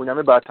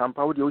 onyame ba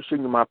tampa wo de wo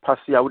hyenyuma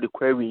pase a wo de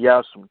kwawi ya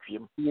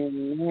asomdwem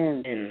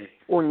Amen.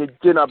 onye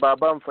gena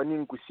baba mfani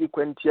nkusi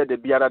kwantia da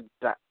biara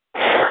da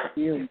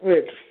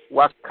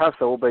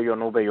wakasa wo beyo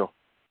no beyo.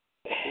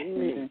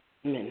 Amen.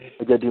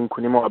 Ejadi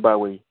nkunima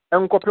wabawe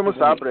enkopem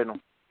saabre no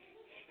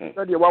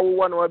na de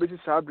wawo na wabesi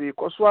saabre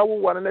koso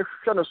awo na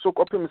hwehwe no so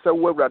kopem sa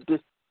wo awurade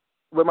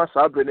we ma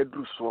saabre na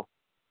duru so.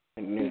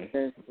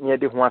 Amen. Nye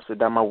de ho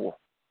aseda ma wo.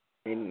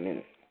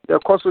 Amen. De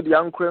koso de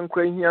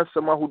ankrenkren hia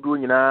asema hodo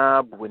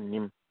nyina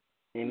bonim.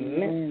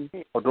 Amen.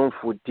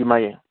 Odonfo di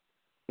maye.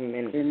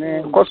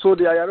 Amen. Koso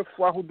de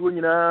ayarefo ahodo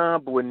nyina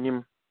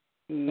bonim.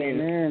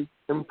 Amen.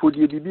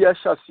 Mpodie bibia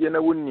hyase na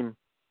wonim.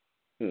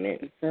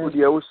 Amen.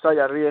 Odi awusa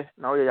yare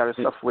na wo yare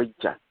safo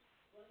agya.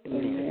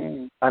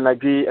 Amen.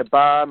 Anadwi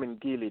eba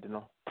mengilid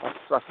no.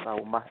 Asasa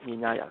uma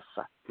nyinya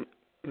yasa.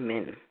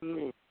 Amen.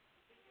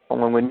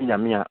 Onwani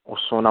nyame a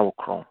oso na wo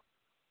kron.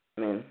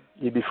 Amen.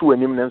 Yebifu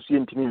wanim na nso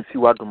yentimi mfi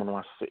wadom no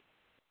ase.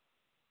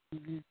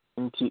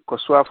 Nti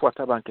koso afo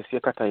ataban kese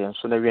kata yen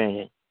so na wen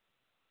yen.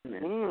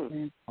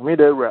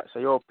 Omeda ewra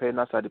say yo pe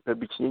na sade pa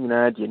bi chi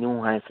nyina de ani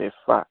hu han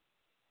fefa.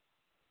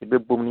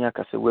 Ebebom ni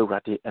akase wo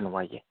awurade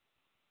enwaye.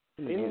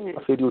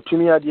 Afedi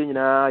otumi ade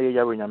nyina ye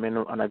yawe nyame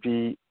no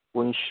anadwi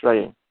wonhyira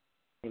yen.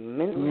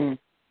 Amen.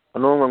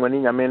 Ono nwani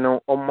nyame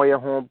no ommoye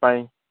ho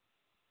ban.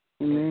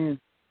 Amen.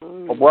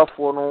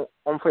 Oboafo no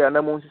omfa ya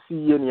na mo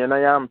nsisi ye ne na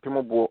ya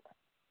mpembo.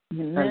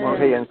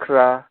 Onhwe yen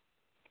kra.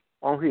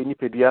 Onhwe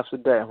nipadua so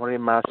da ehore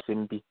ma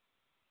asem bi.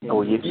 Na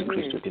wo Yesu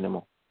Kristo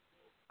dinemo.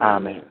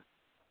 Amen.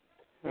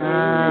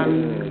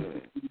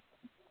 Amen.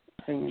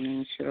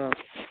 Sure.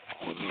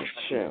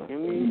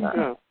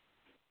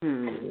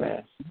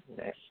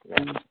 Yes.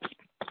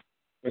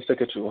 Mr.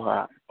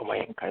 Kechuha,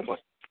 my Kaibot.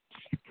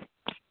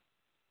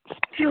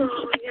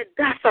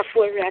 That's a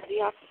for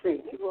radio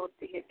free. What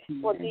the edge?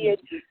 What the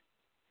edge?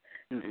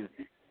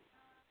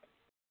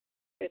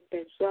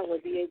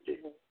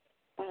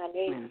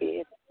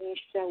 I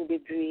shall be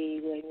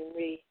brave when you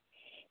may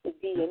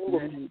be any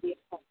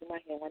my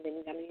hand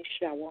and I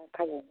shall one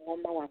cover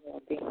 1 hour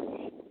more day.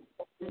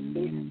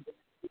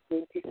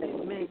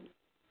 27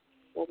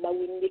 or my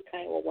windy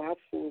kind of wild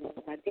food.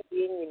 I think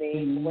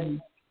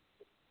in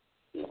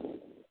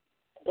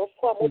don't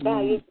form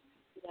mobile.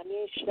 I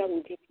mean, shall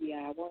we be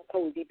one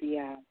cow be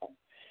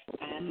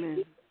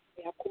and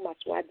Yakuma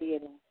Swadi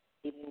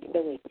in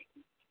the way.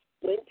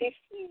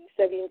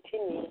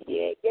 2017,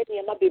 yeah, get me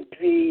a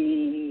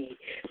baby.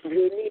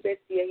 Bruni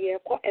Bessia,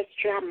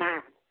 extra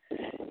man.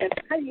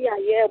 Empire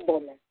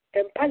airborne.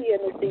 Empire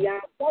no the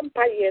one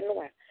pie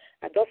no.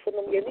 I don't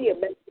know any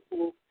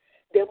Mexico.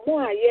 The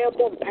more I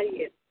airborne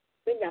pie,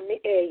 when I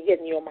make a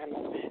yen your man.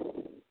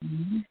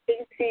 They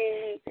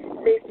say,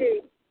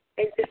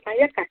 as the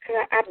fire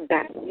kakra up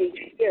that,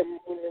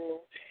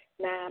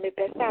 now me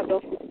pesa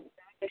of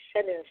the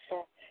Shannon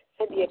so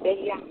the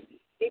Beya,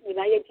 maybe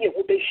I get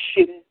a bit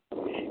shame.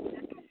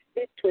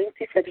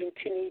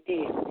 2017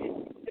 day,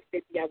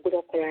 the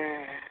Agora.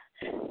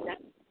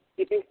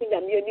 If you think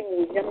I'm any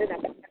more young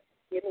than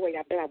you know,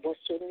 I better was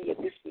so near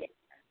this year.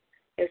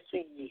 As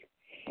we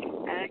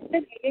I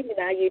said,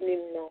 I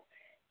know.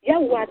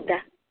 Yawada,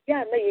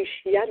 Yana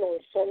Shiano,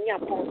 Sonia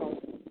Pono.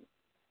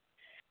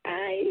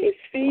 I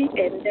free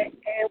and the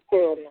air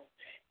chrono.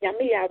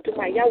 Yamia to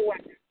my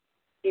Yawada,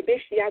 the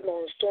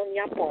Beshiano,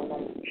 Sonia Pono.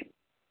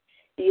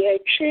 Ye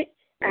check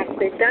as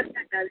the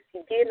data as the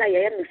I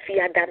am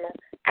Fiadano,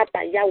 Apa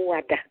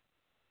Yawada.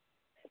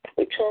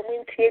 Which all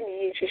means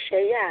any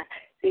share.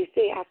 They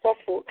say, I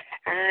suffer,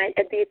 I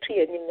a day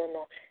to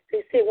no.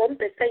 They say 1%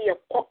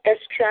 you're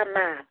extra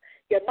man.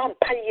 You're not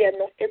paying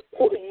no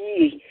equal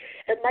ye.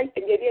 And my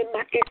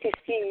my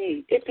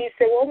ATC, if you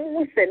say 1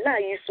 month and now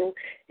you so,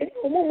 and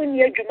a woman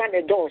near you man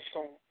a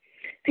dawson.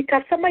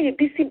 Because some of you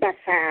busy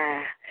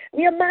basa,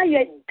 near my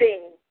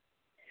ding.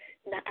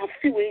 Now I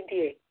feel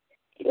dear.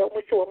 You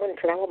almost a woman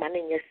clown man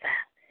in your sir.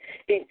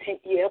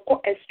 It's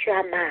you're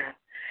extra man.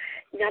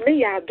 Yame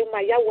ya do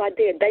my yawa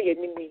de die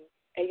enemy.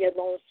 Eye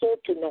no so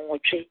to no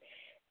watch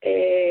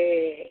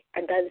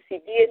and then see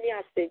any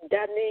as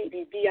Danny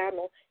Bibia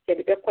no ye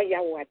be kwa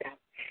ya wada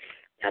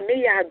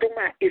ame ya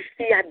adoma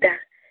efiada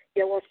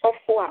ye was so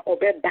for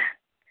obeba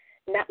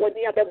na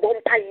woni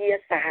abebompa ye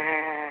sa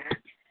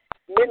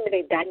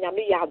Memory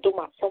Danyame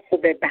Yaduma Sofo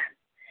Beba.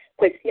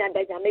 Question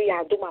Danyame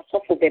Yaduma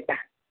Sofo Beba.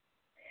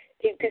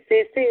 It is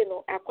a say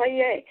no,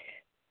 acquire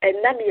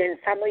and Nami and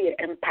Samoy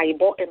and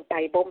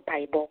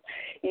Paibo.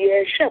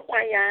 Ye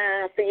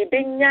Shakwaya, say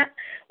Benya,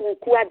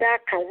 Ukuada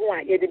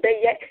Kawa, ye the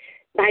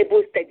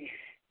Bible studies.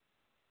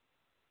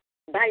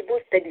 Bible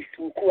studies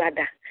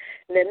Ukuada.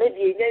 Nano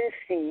the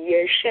Yancy,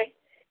 ye she,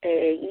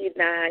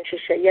 na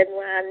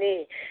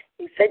Shishayanwane,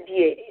 he said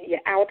ye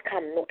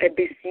outcome no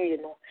ABC,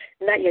 no,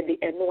 not ye the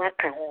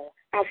Enuaka.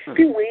 I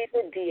feel way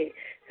no dear.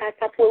 I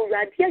suppose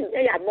Radia,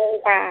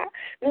 no,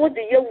 no,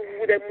 the young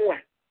would have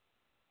more.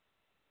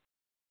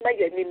 My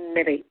name,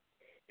 Mary.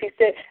 He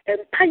said,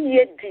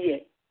 Empire dear,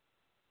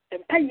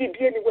 Empire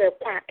dear, anywhere,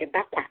 quack and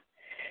backward.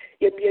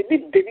 You be a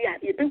bit dear,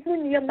 you be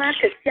when your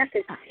market, yes,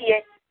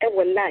 here, and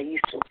will lie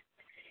so.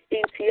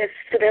 Into a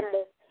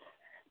stremo.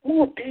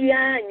 Who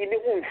dear, and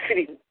you won't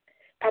free.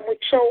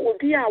 Pamucho will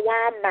be a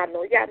wild man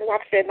or yan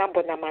what fair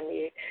number na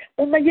money.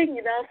 Oh, my young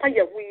enough, I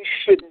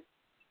wish.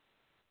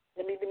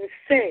 Let me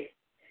say,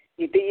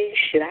 you be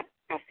sure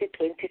after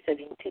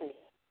 2017.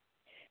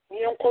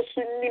 You uncle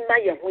soon in my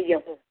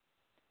young.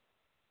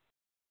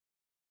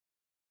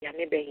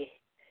 Yamebe.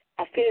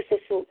 I feel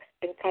so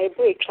and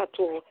Kaibo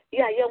Chateau.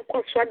 Ya young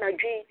Coswana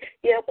G.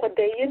 Ya quite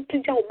the yen to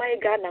jaw my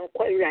gun and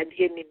quite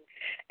radiating.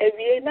 And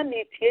we ain't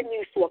meet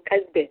news to a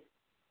casbet.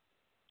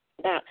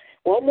 Now,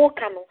 one more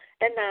canoe,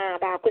 and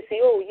about to say,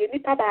 oh, you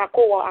need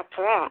tobacco or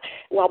Accra,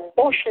 one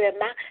bosh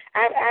them,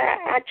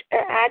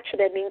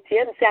 actually, means the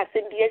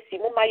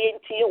MCS, my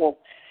NTO.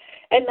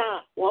 And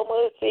now, one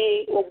more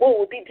say, or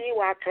will be the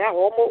Accra,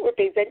 or more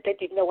represented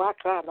in the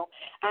Accra.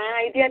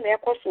 I dear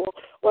Necoso,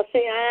 or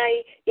say,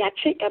 I,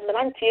 Yachi, and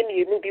Melantian,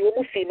 you will be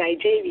almost in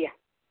Nigeria.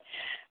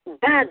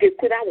 Bad, they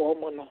could have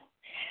woman.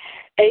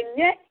 And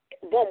yet,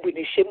 bomb with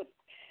the shame.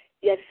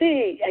 You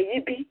say, I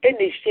be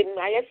any shame,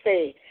 I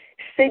say.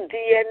 Say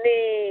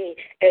DNA,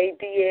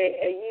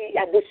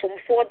 I was some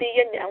 40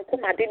 and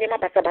come at the name of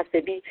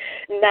Basabasebi.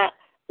 Now,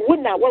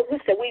 what we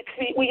say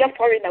we are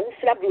foreign and we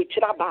slap with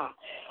Chiraba.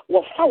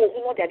 Well, how will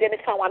we not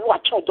identify one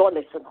watch your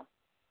dollars?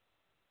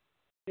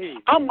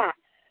 Ama,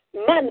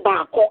 man,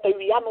 back or a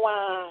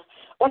Rianwa.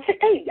 What's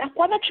it? I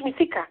want to be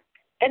thicker.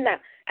 And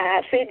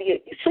I said,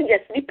 so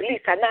yes, the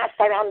police are now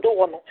around the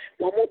one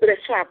more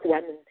swap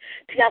one.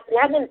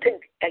 Tiaquan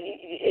take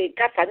a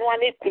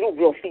Casanone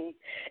Krugrofi.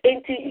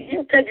 Ain't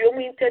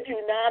interview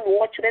now,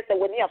 watch this and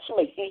when you have so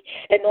much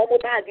and no more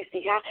bad is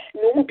here,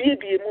 no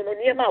baby,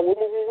 mononema,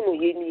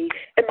 woman,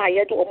 and my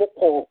head or more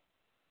call.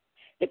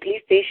 The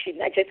police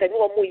station, I just had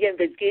no more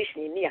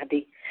investigation in near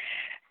day.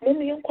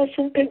 Mummy Uncle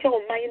soon page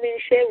on my name,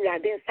 share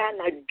Radin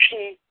Sana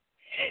G.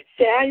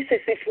 Say, I say,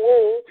 if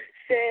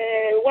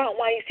one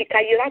why is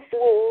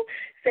Kayrafu,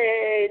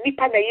 say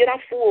Nipana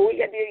Yerafu,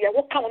 ya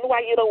walk on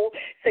why you know,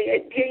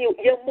 say,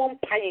 your mom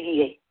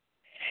pie.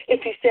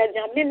 If he said,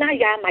 Yamina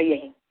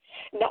Yamaye,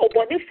 now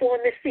Obone for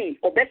the sea,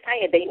 or best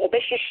higher day, or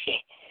best she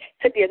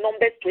said the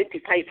number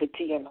 25 for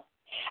Tiano.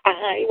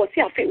 It was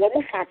here for one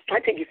more fast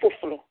strategy for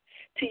flow.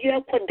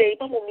 Tia Conde,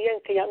 Mammy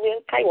and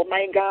Kayaman Kai or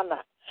my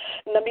Ghana.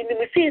 Na mimi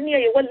msini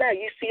ya wala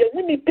yisi ya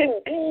wini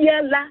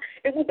pembia la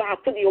emu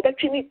baako the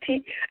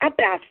opportunity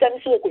aba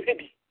asem so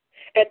okufibi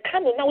e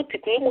kanu na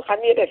utikwe mu ha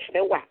ne be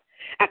wa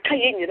aka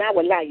ye nyina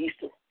wala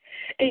yiso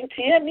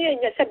enti ya mi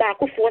enya se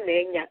baako fo na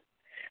enya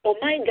o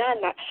my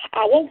Ghana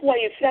awon ho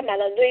aye fira na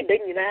no e be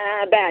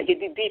nyina ba ye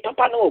didi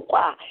papa na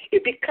okwa e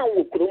bi kan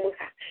wo kurom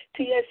ha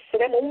ti ye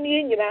sere mo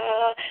mi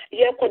nyina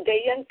ye kode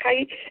ye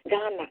nkai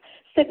Ghana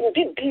se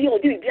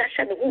obi bi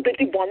asha ne ho be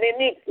di bone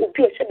ni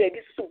obi o se be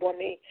bi su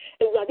bone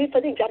ewurade fa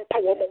di jampa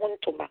wo mo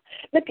ntoma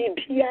na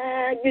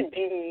bibia nye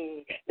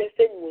di na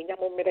se nyunya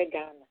mo mere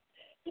Ghana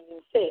ni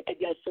se e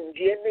dia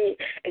sonje ni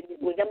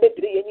nyunya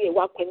bebre ye ni e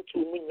wa kwantu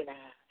mu nyina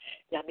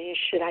ya me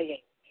hira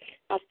ye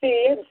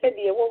ase em se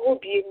die wo ho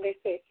bi me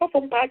se so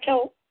fo mpa cha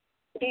o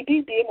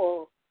bi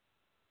mo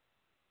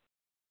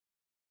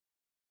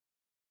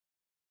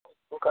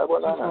okay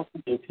bona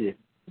eti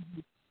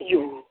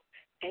yo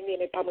eni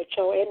me pa mo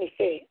cha o eni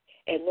se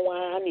eno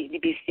a ni di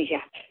bi si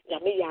ya ya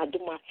me ya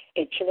aduma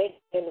e chire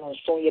no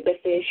so ye be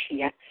se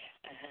hia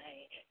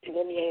ai ti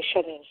mo mi en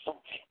shane so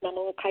na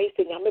mo kai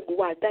se nya me bu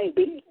wa dai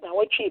be na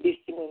wo chi be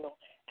si mo no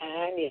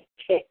ani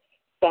se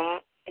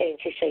ba en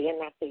che ye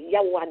na se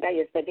ya wa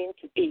dai 7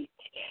 to 8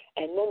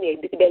 and no me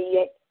be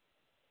ye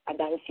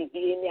adan si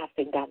bi ni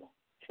afenda no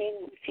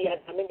si ya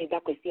na me da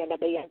kwesi ya da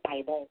be ya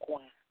pai bon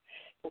ko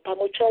a pa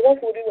mo cha wo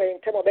fu di we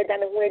ntem o be da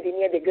ne ho edi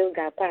ni e de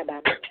gilgal kwa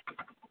ba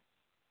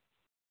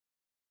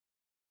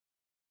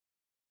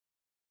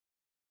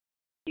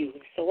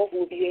so what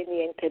will be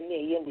any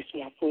internet with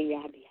you for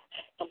Yabia?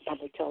 I'm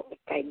Pabucho,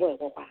 I know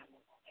what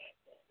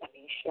I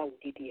mean, shall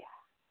did ya.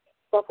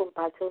 So from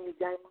Patel,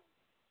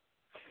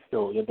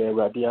 so you're the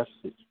radius,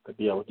 the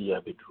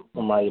BLD, be true.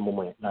 My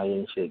moment, I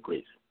ain't say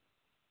grace.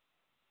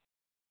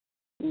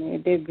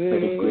 The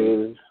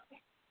grace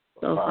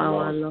of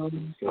our Lord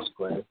Jesus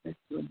Christ,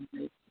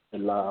 the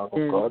love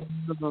of God,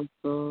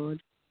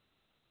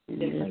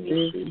 and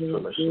the sweet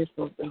fellowship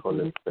of the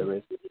Holy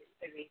Spirit.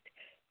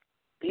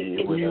 Be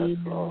be with us,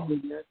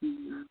 Lord,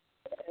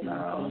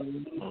 now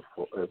and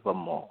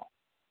forevermore.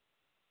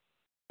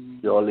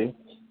 Surely,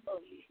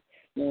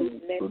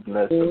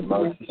 goodness and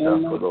mercy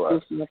shall follow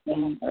us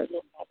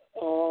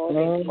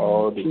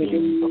all the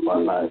days of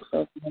our lives,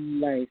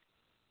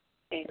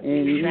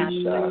 and we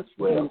shall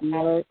dwell in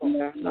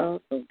the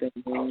house of the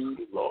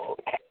Lord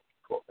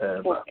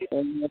forever.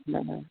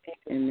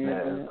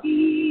 Amen.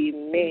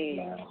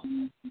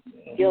 Amen.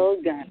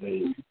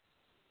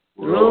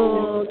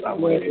 Roll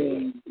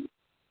away.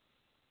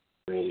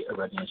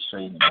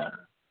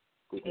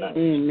 Good night.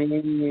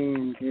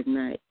 Amen. Good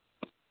night.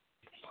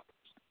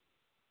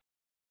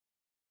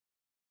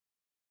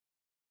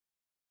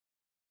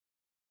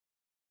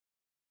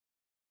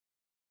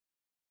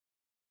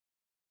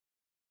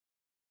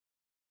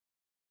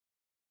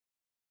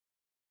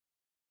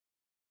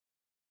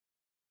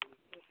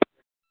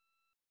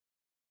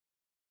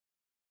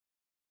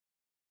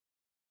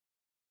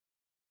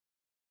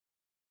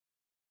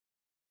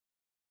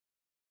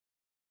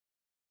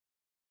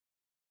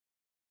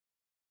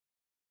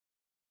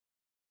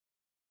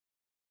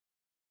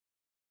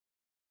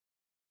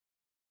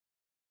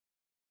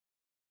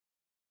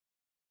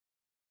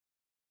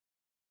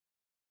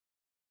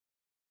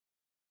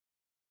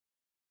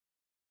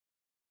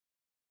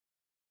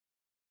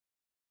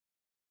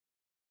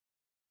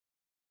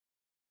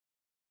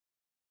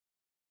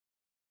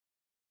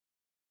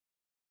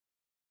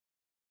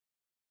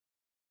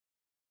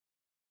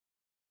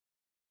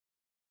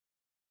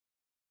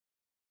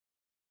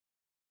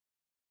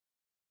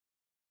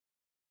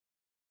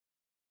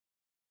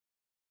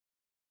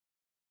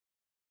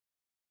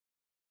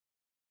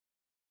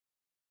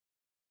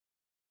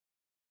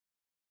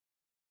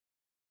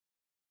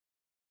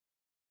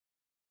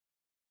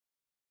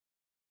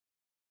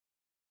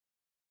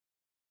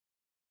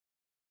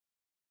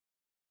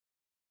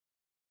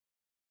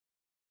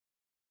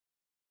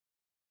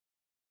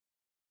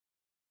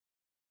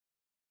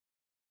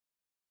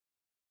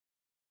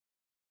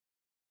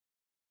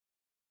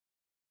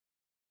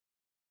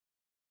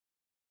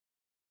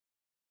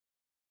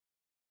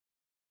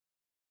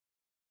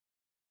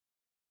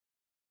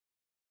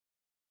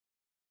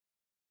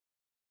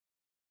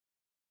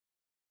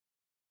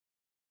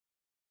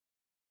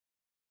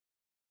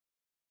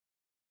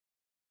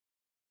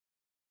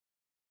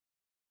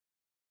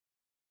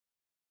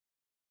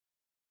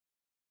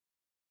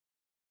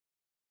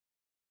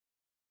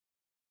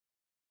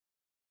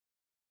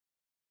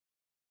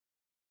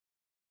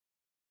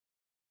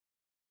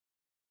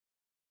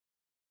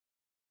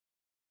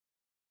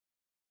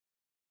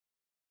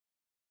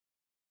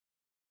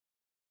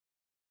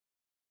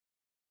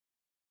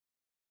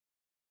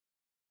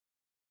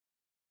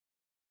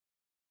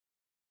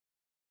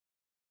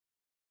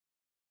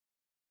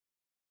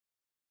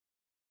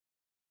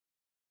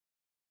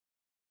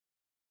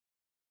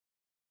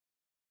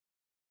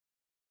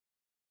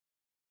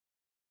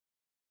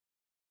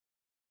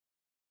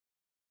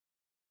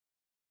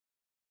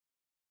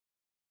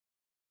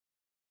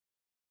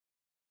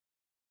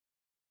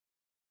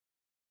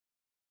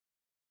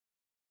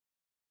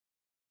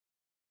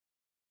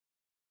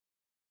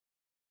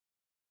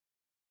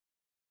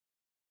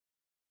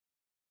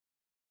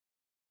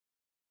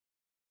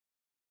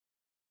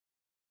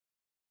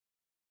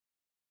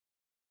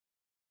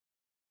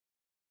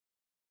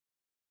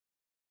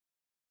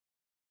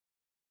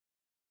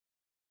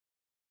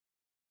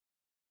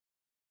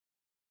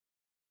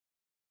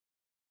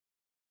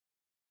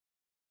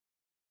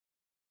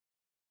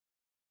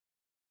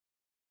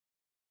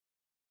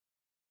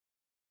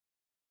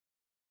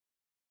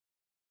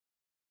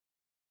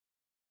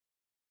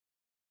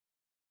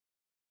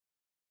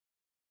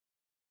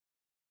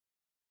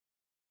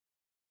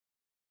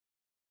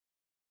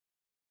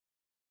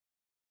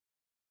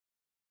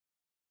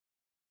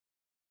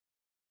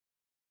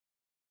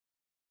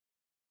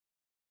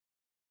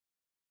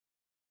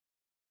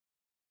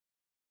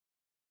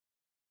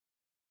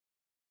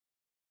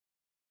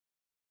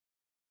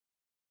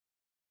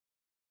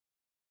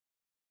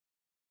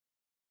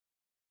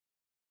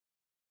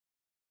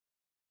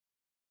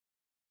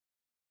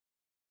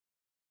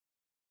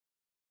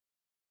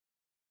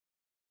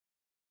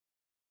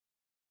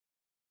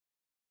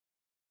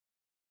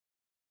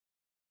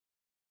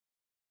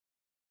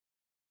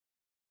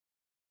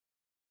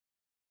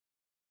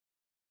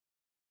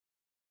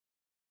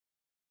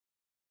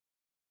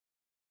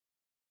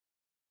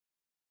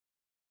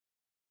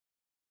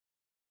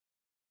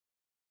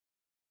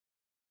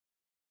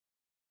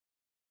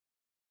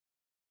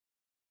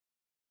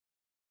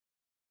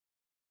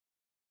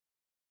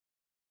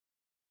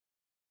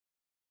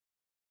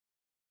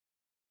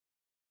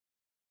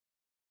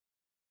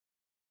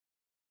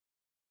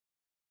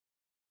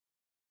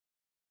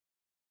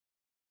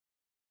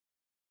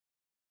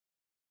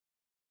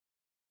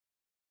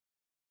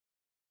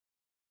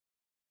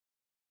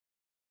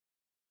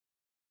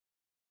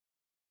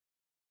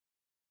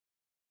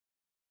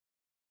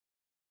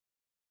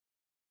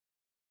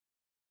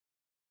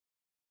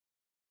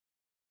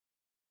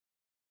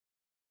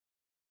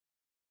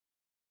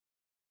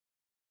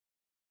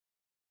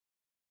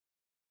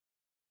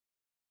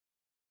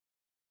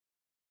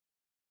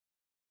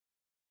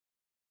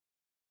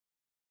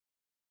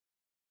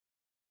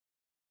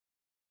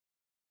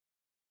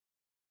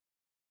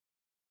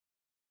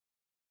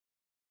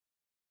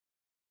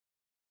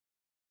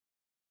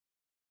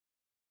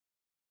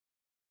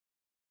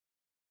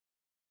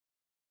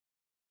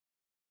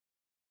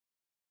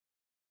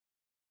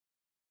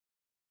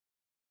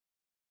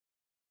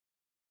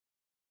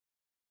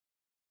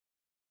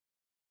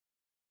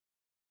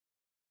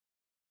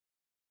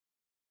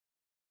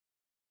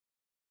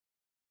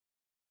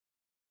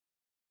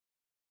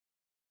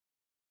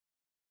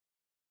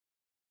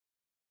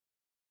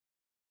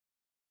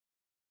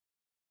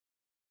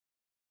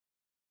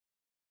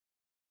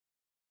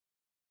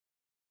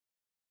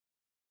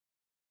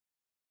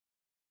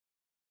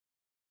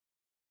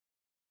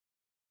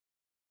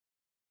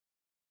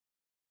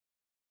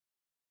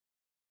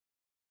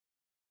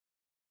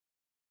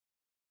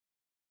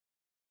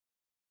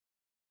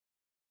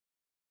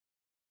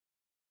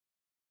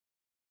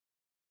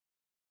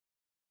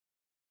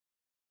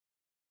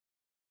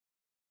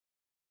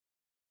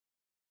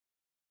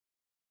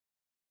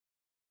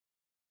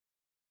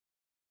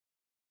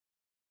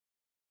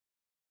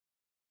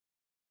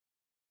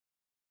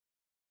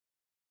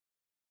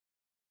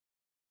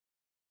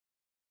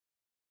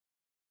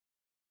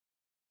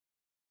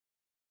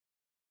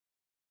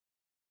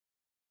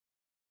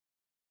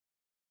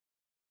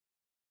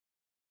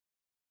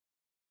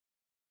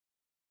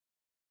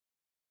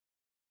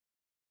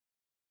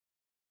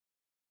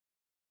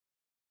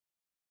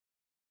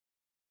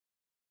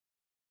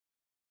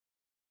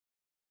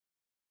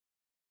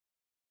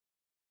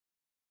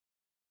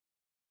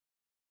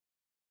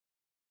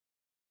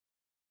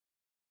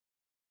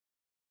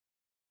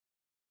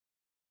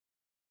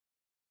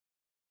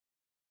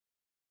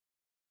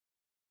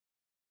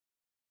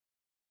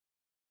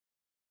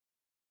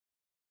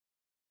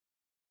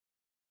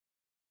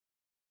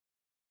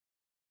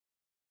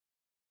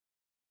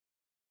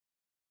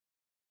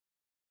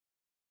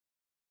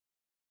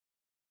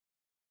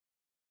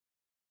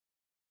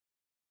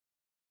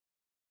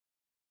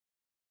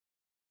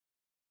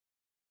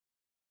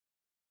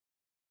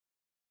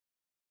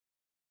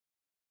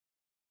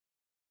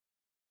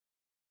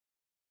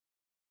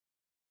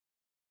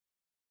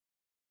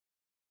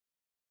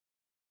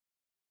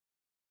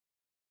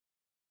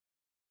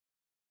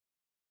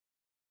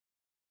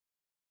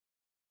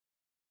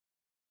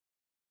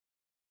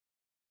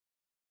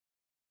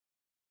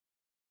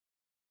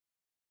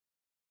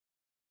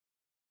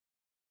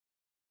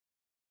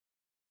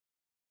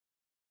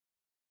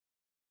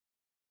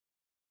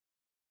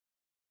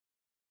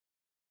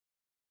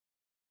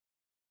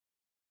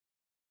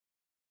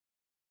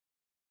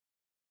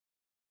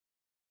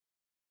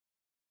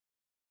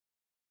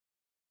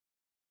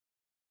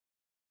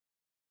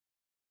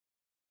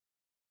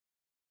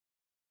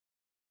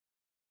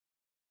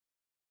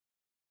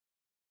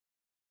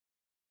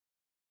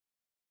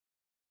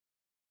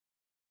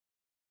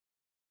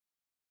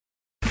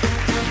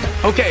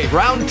 Okay,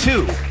 round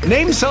 2.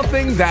 Name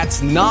something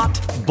that's not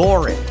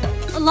boring.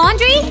 A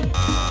laundry?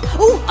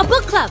 Ooh, a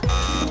book club.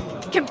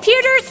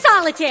 Computer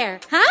solitaire,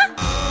 huh?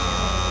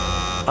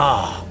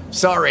 Ah,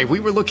 sorry,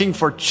 we were looking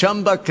for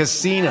Chumba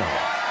Casino.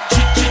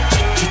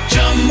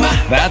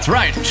 That's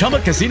right,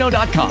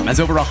 ChumbaCasino.com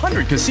has over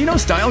 100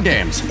 casino-style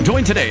games.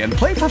 Join today and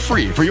play for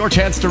free for your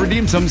chance to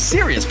redeem some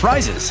serious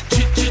prizes.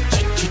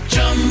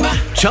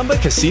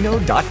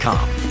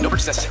 ChumbaCasino.com. No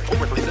purchase necessary. Void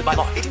where prohibited by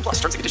law. 18+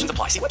 terms and conditions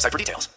apply. See website for details.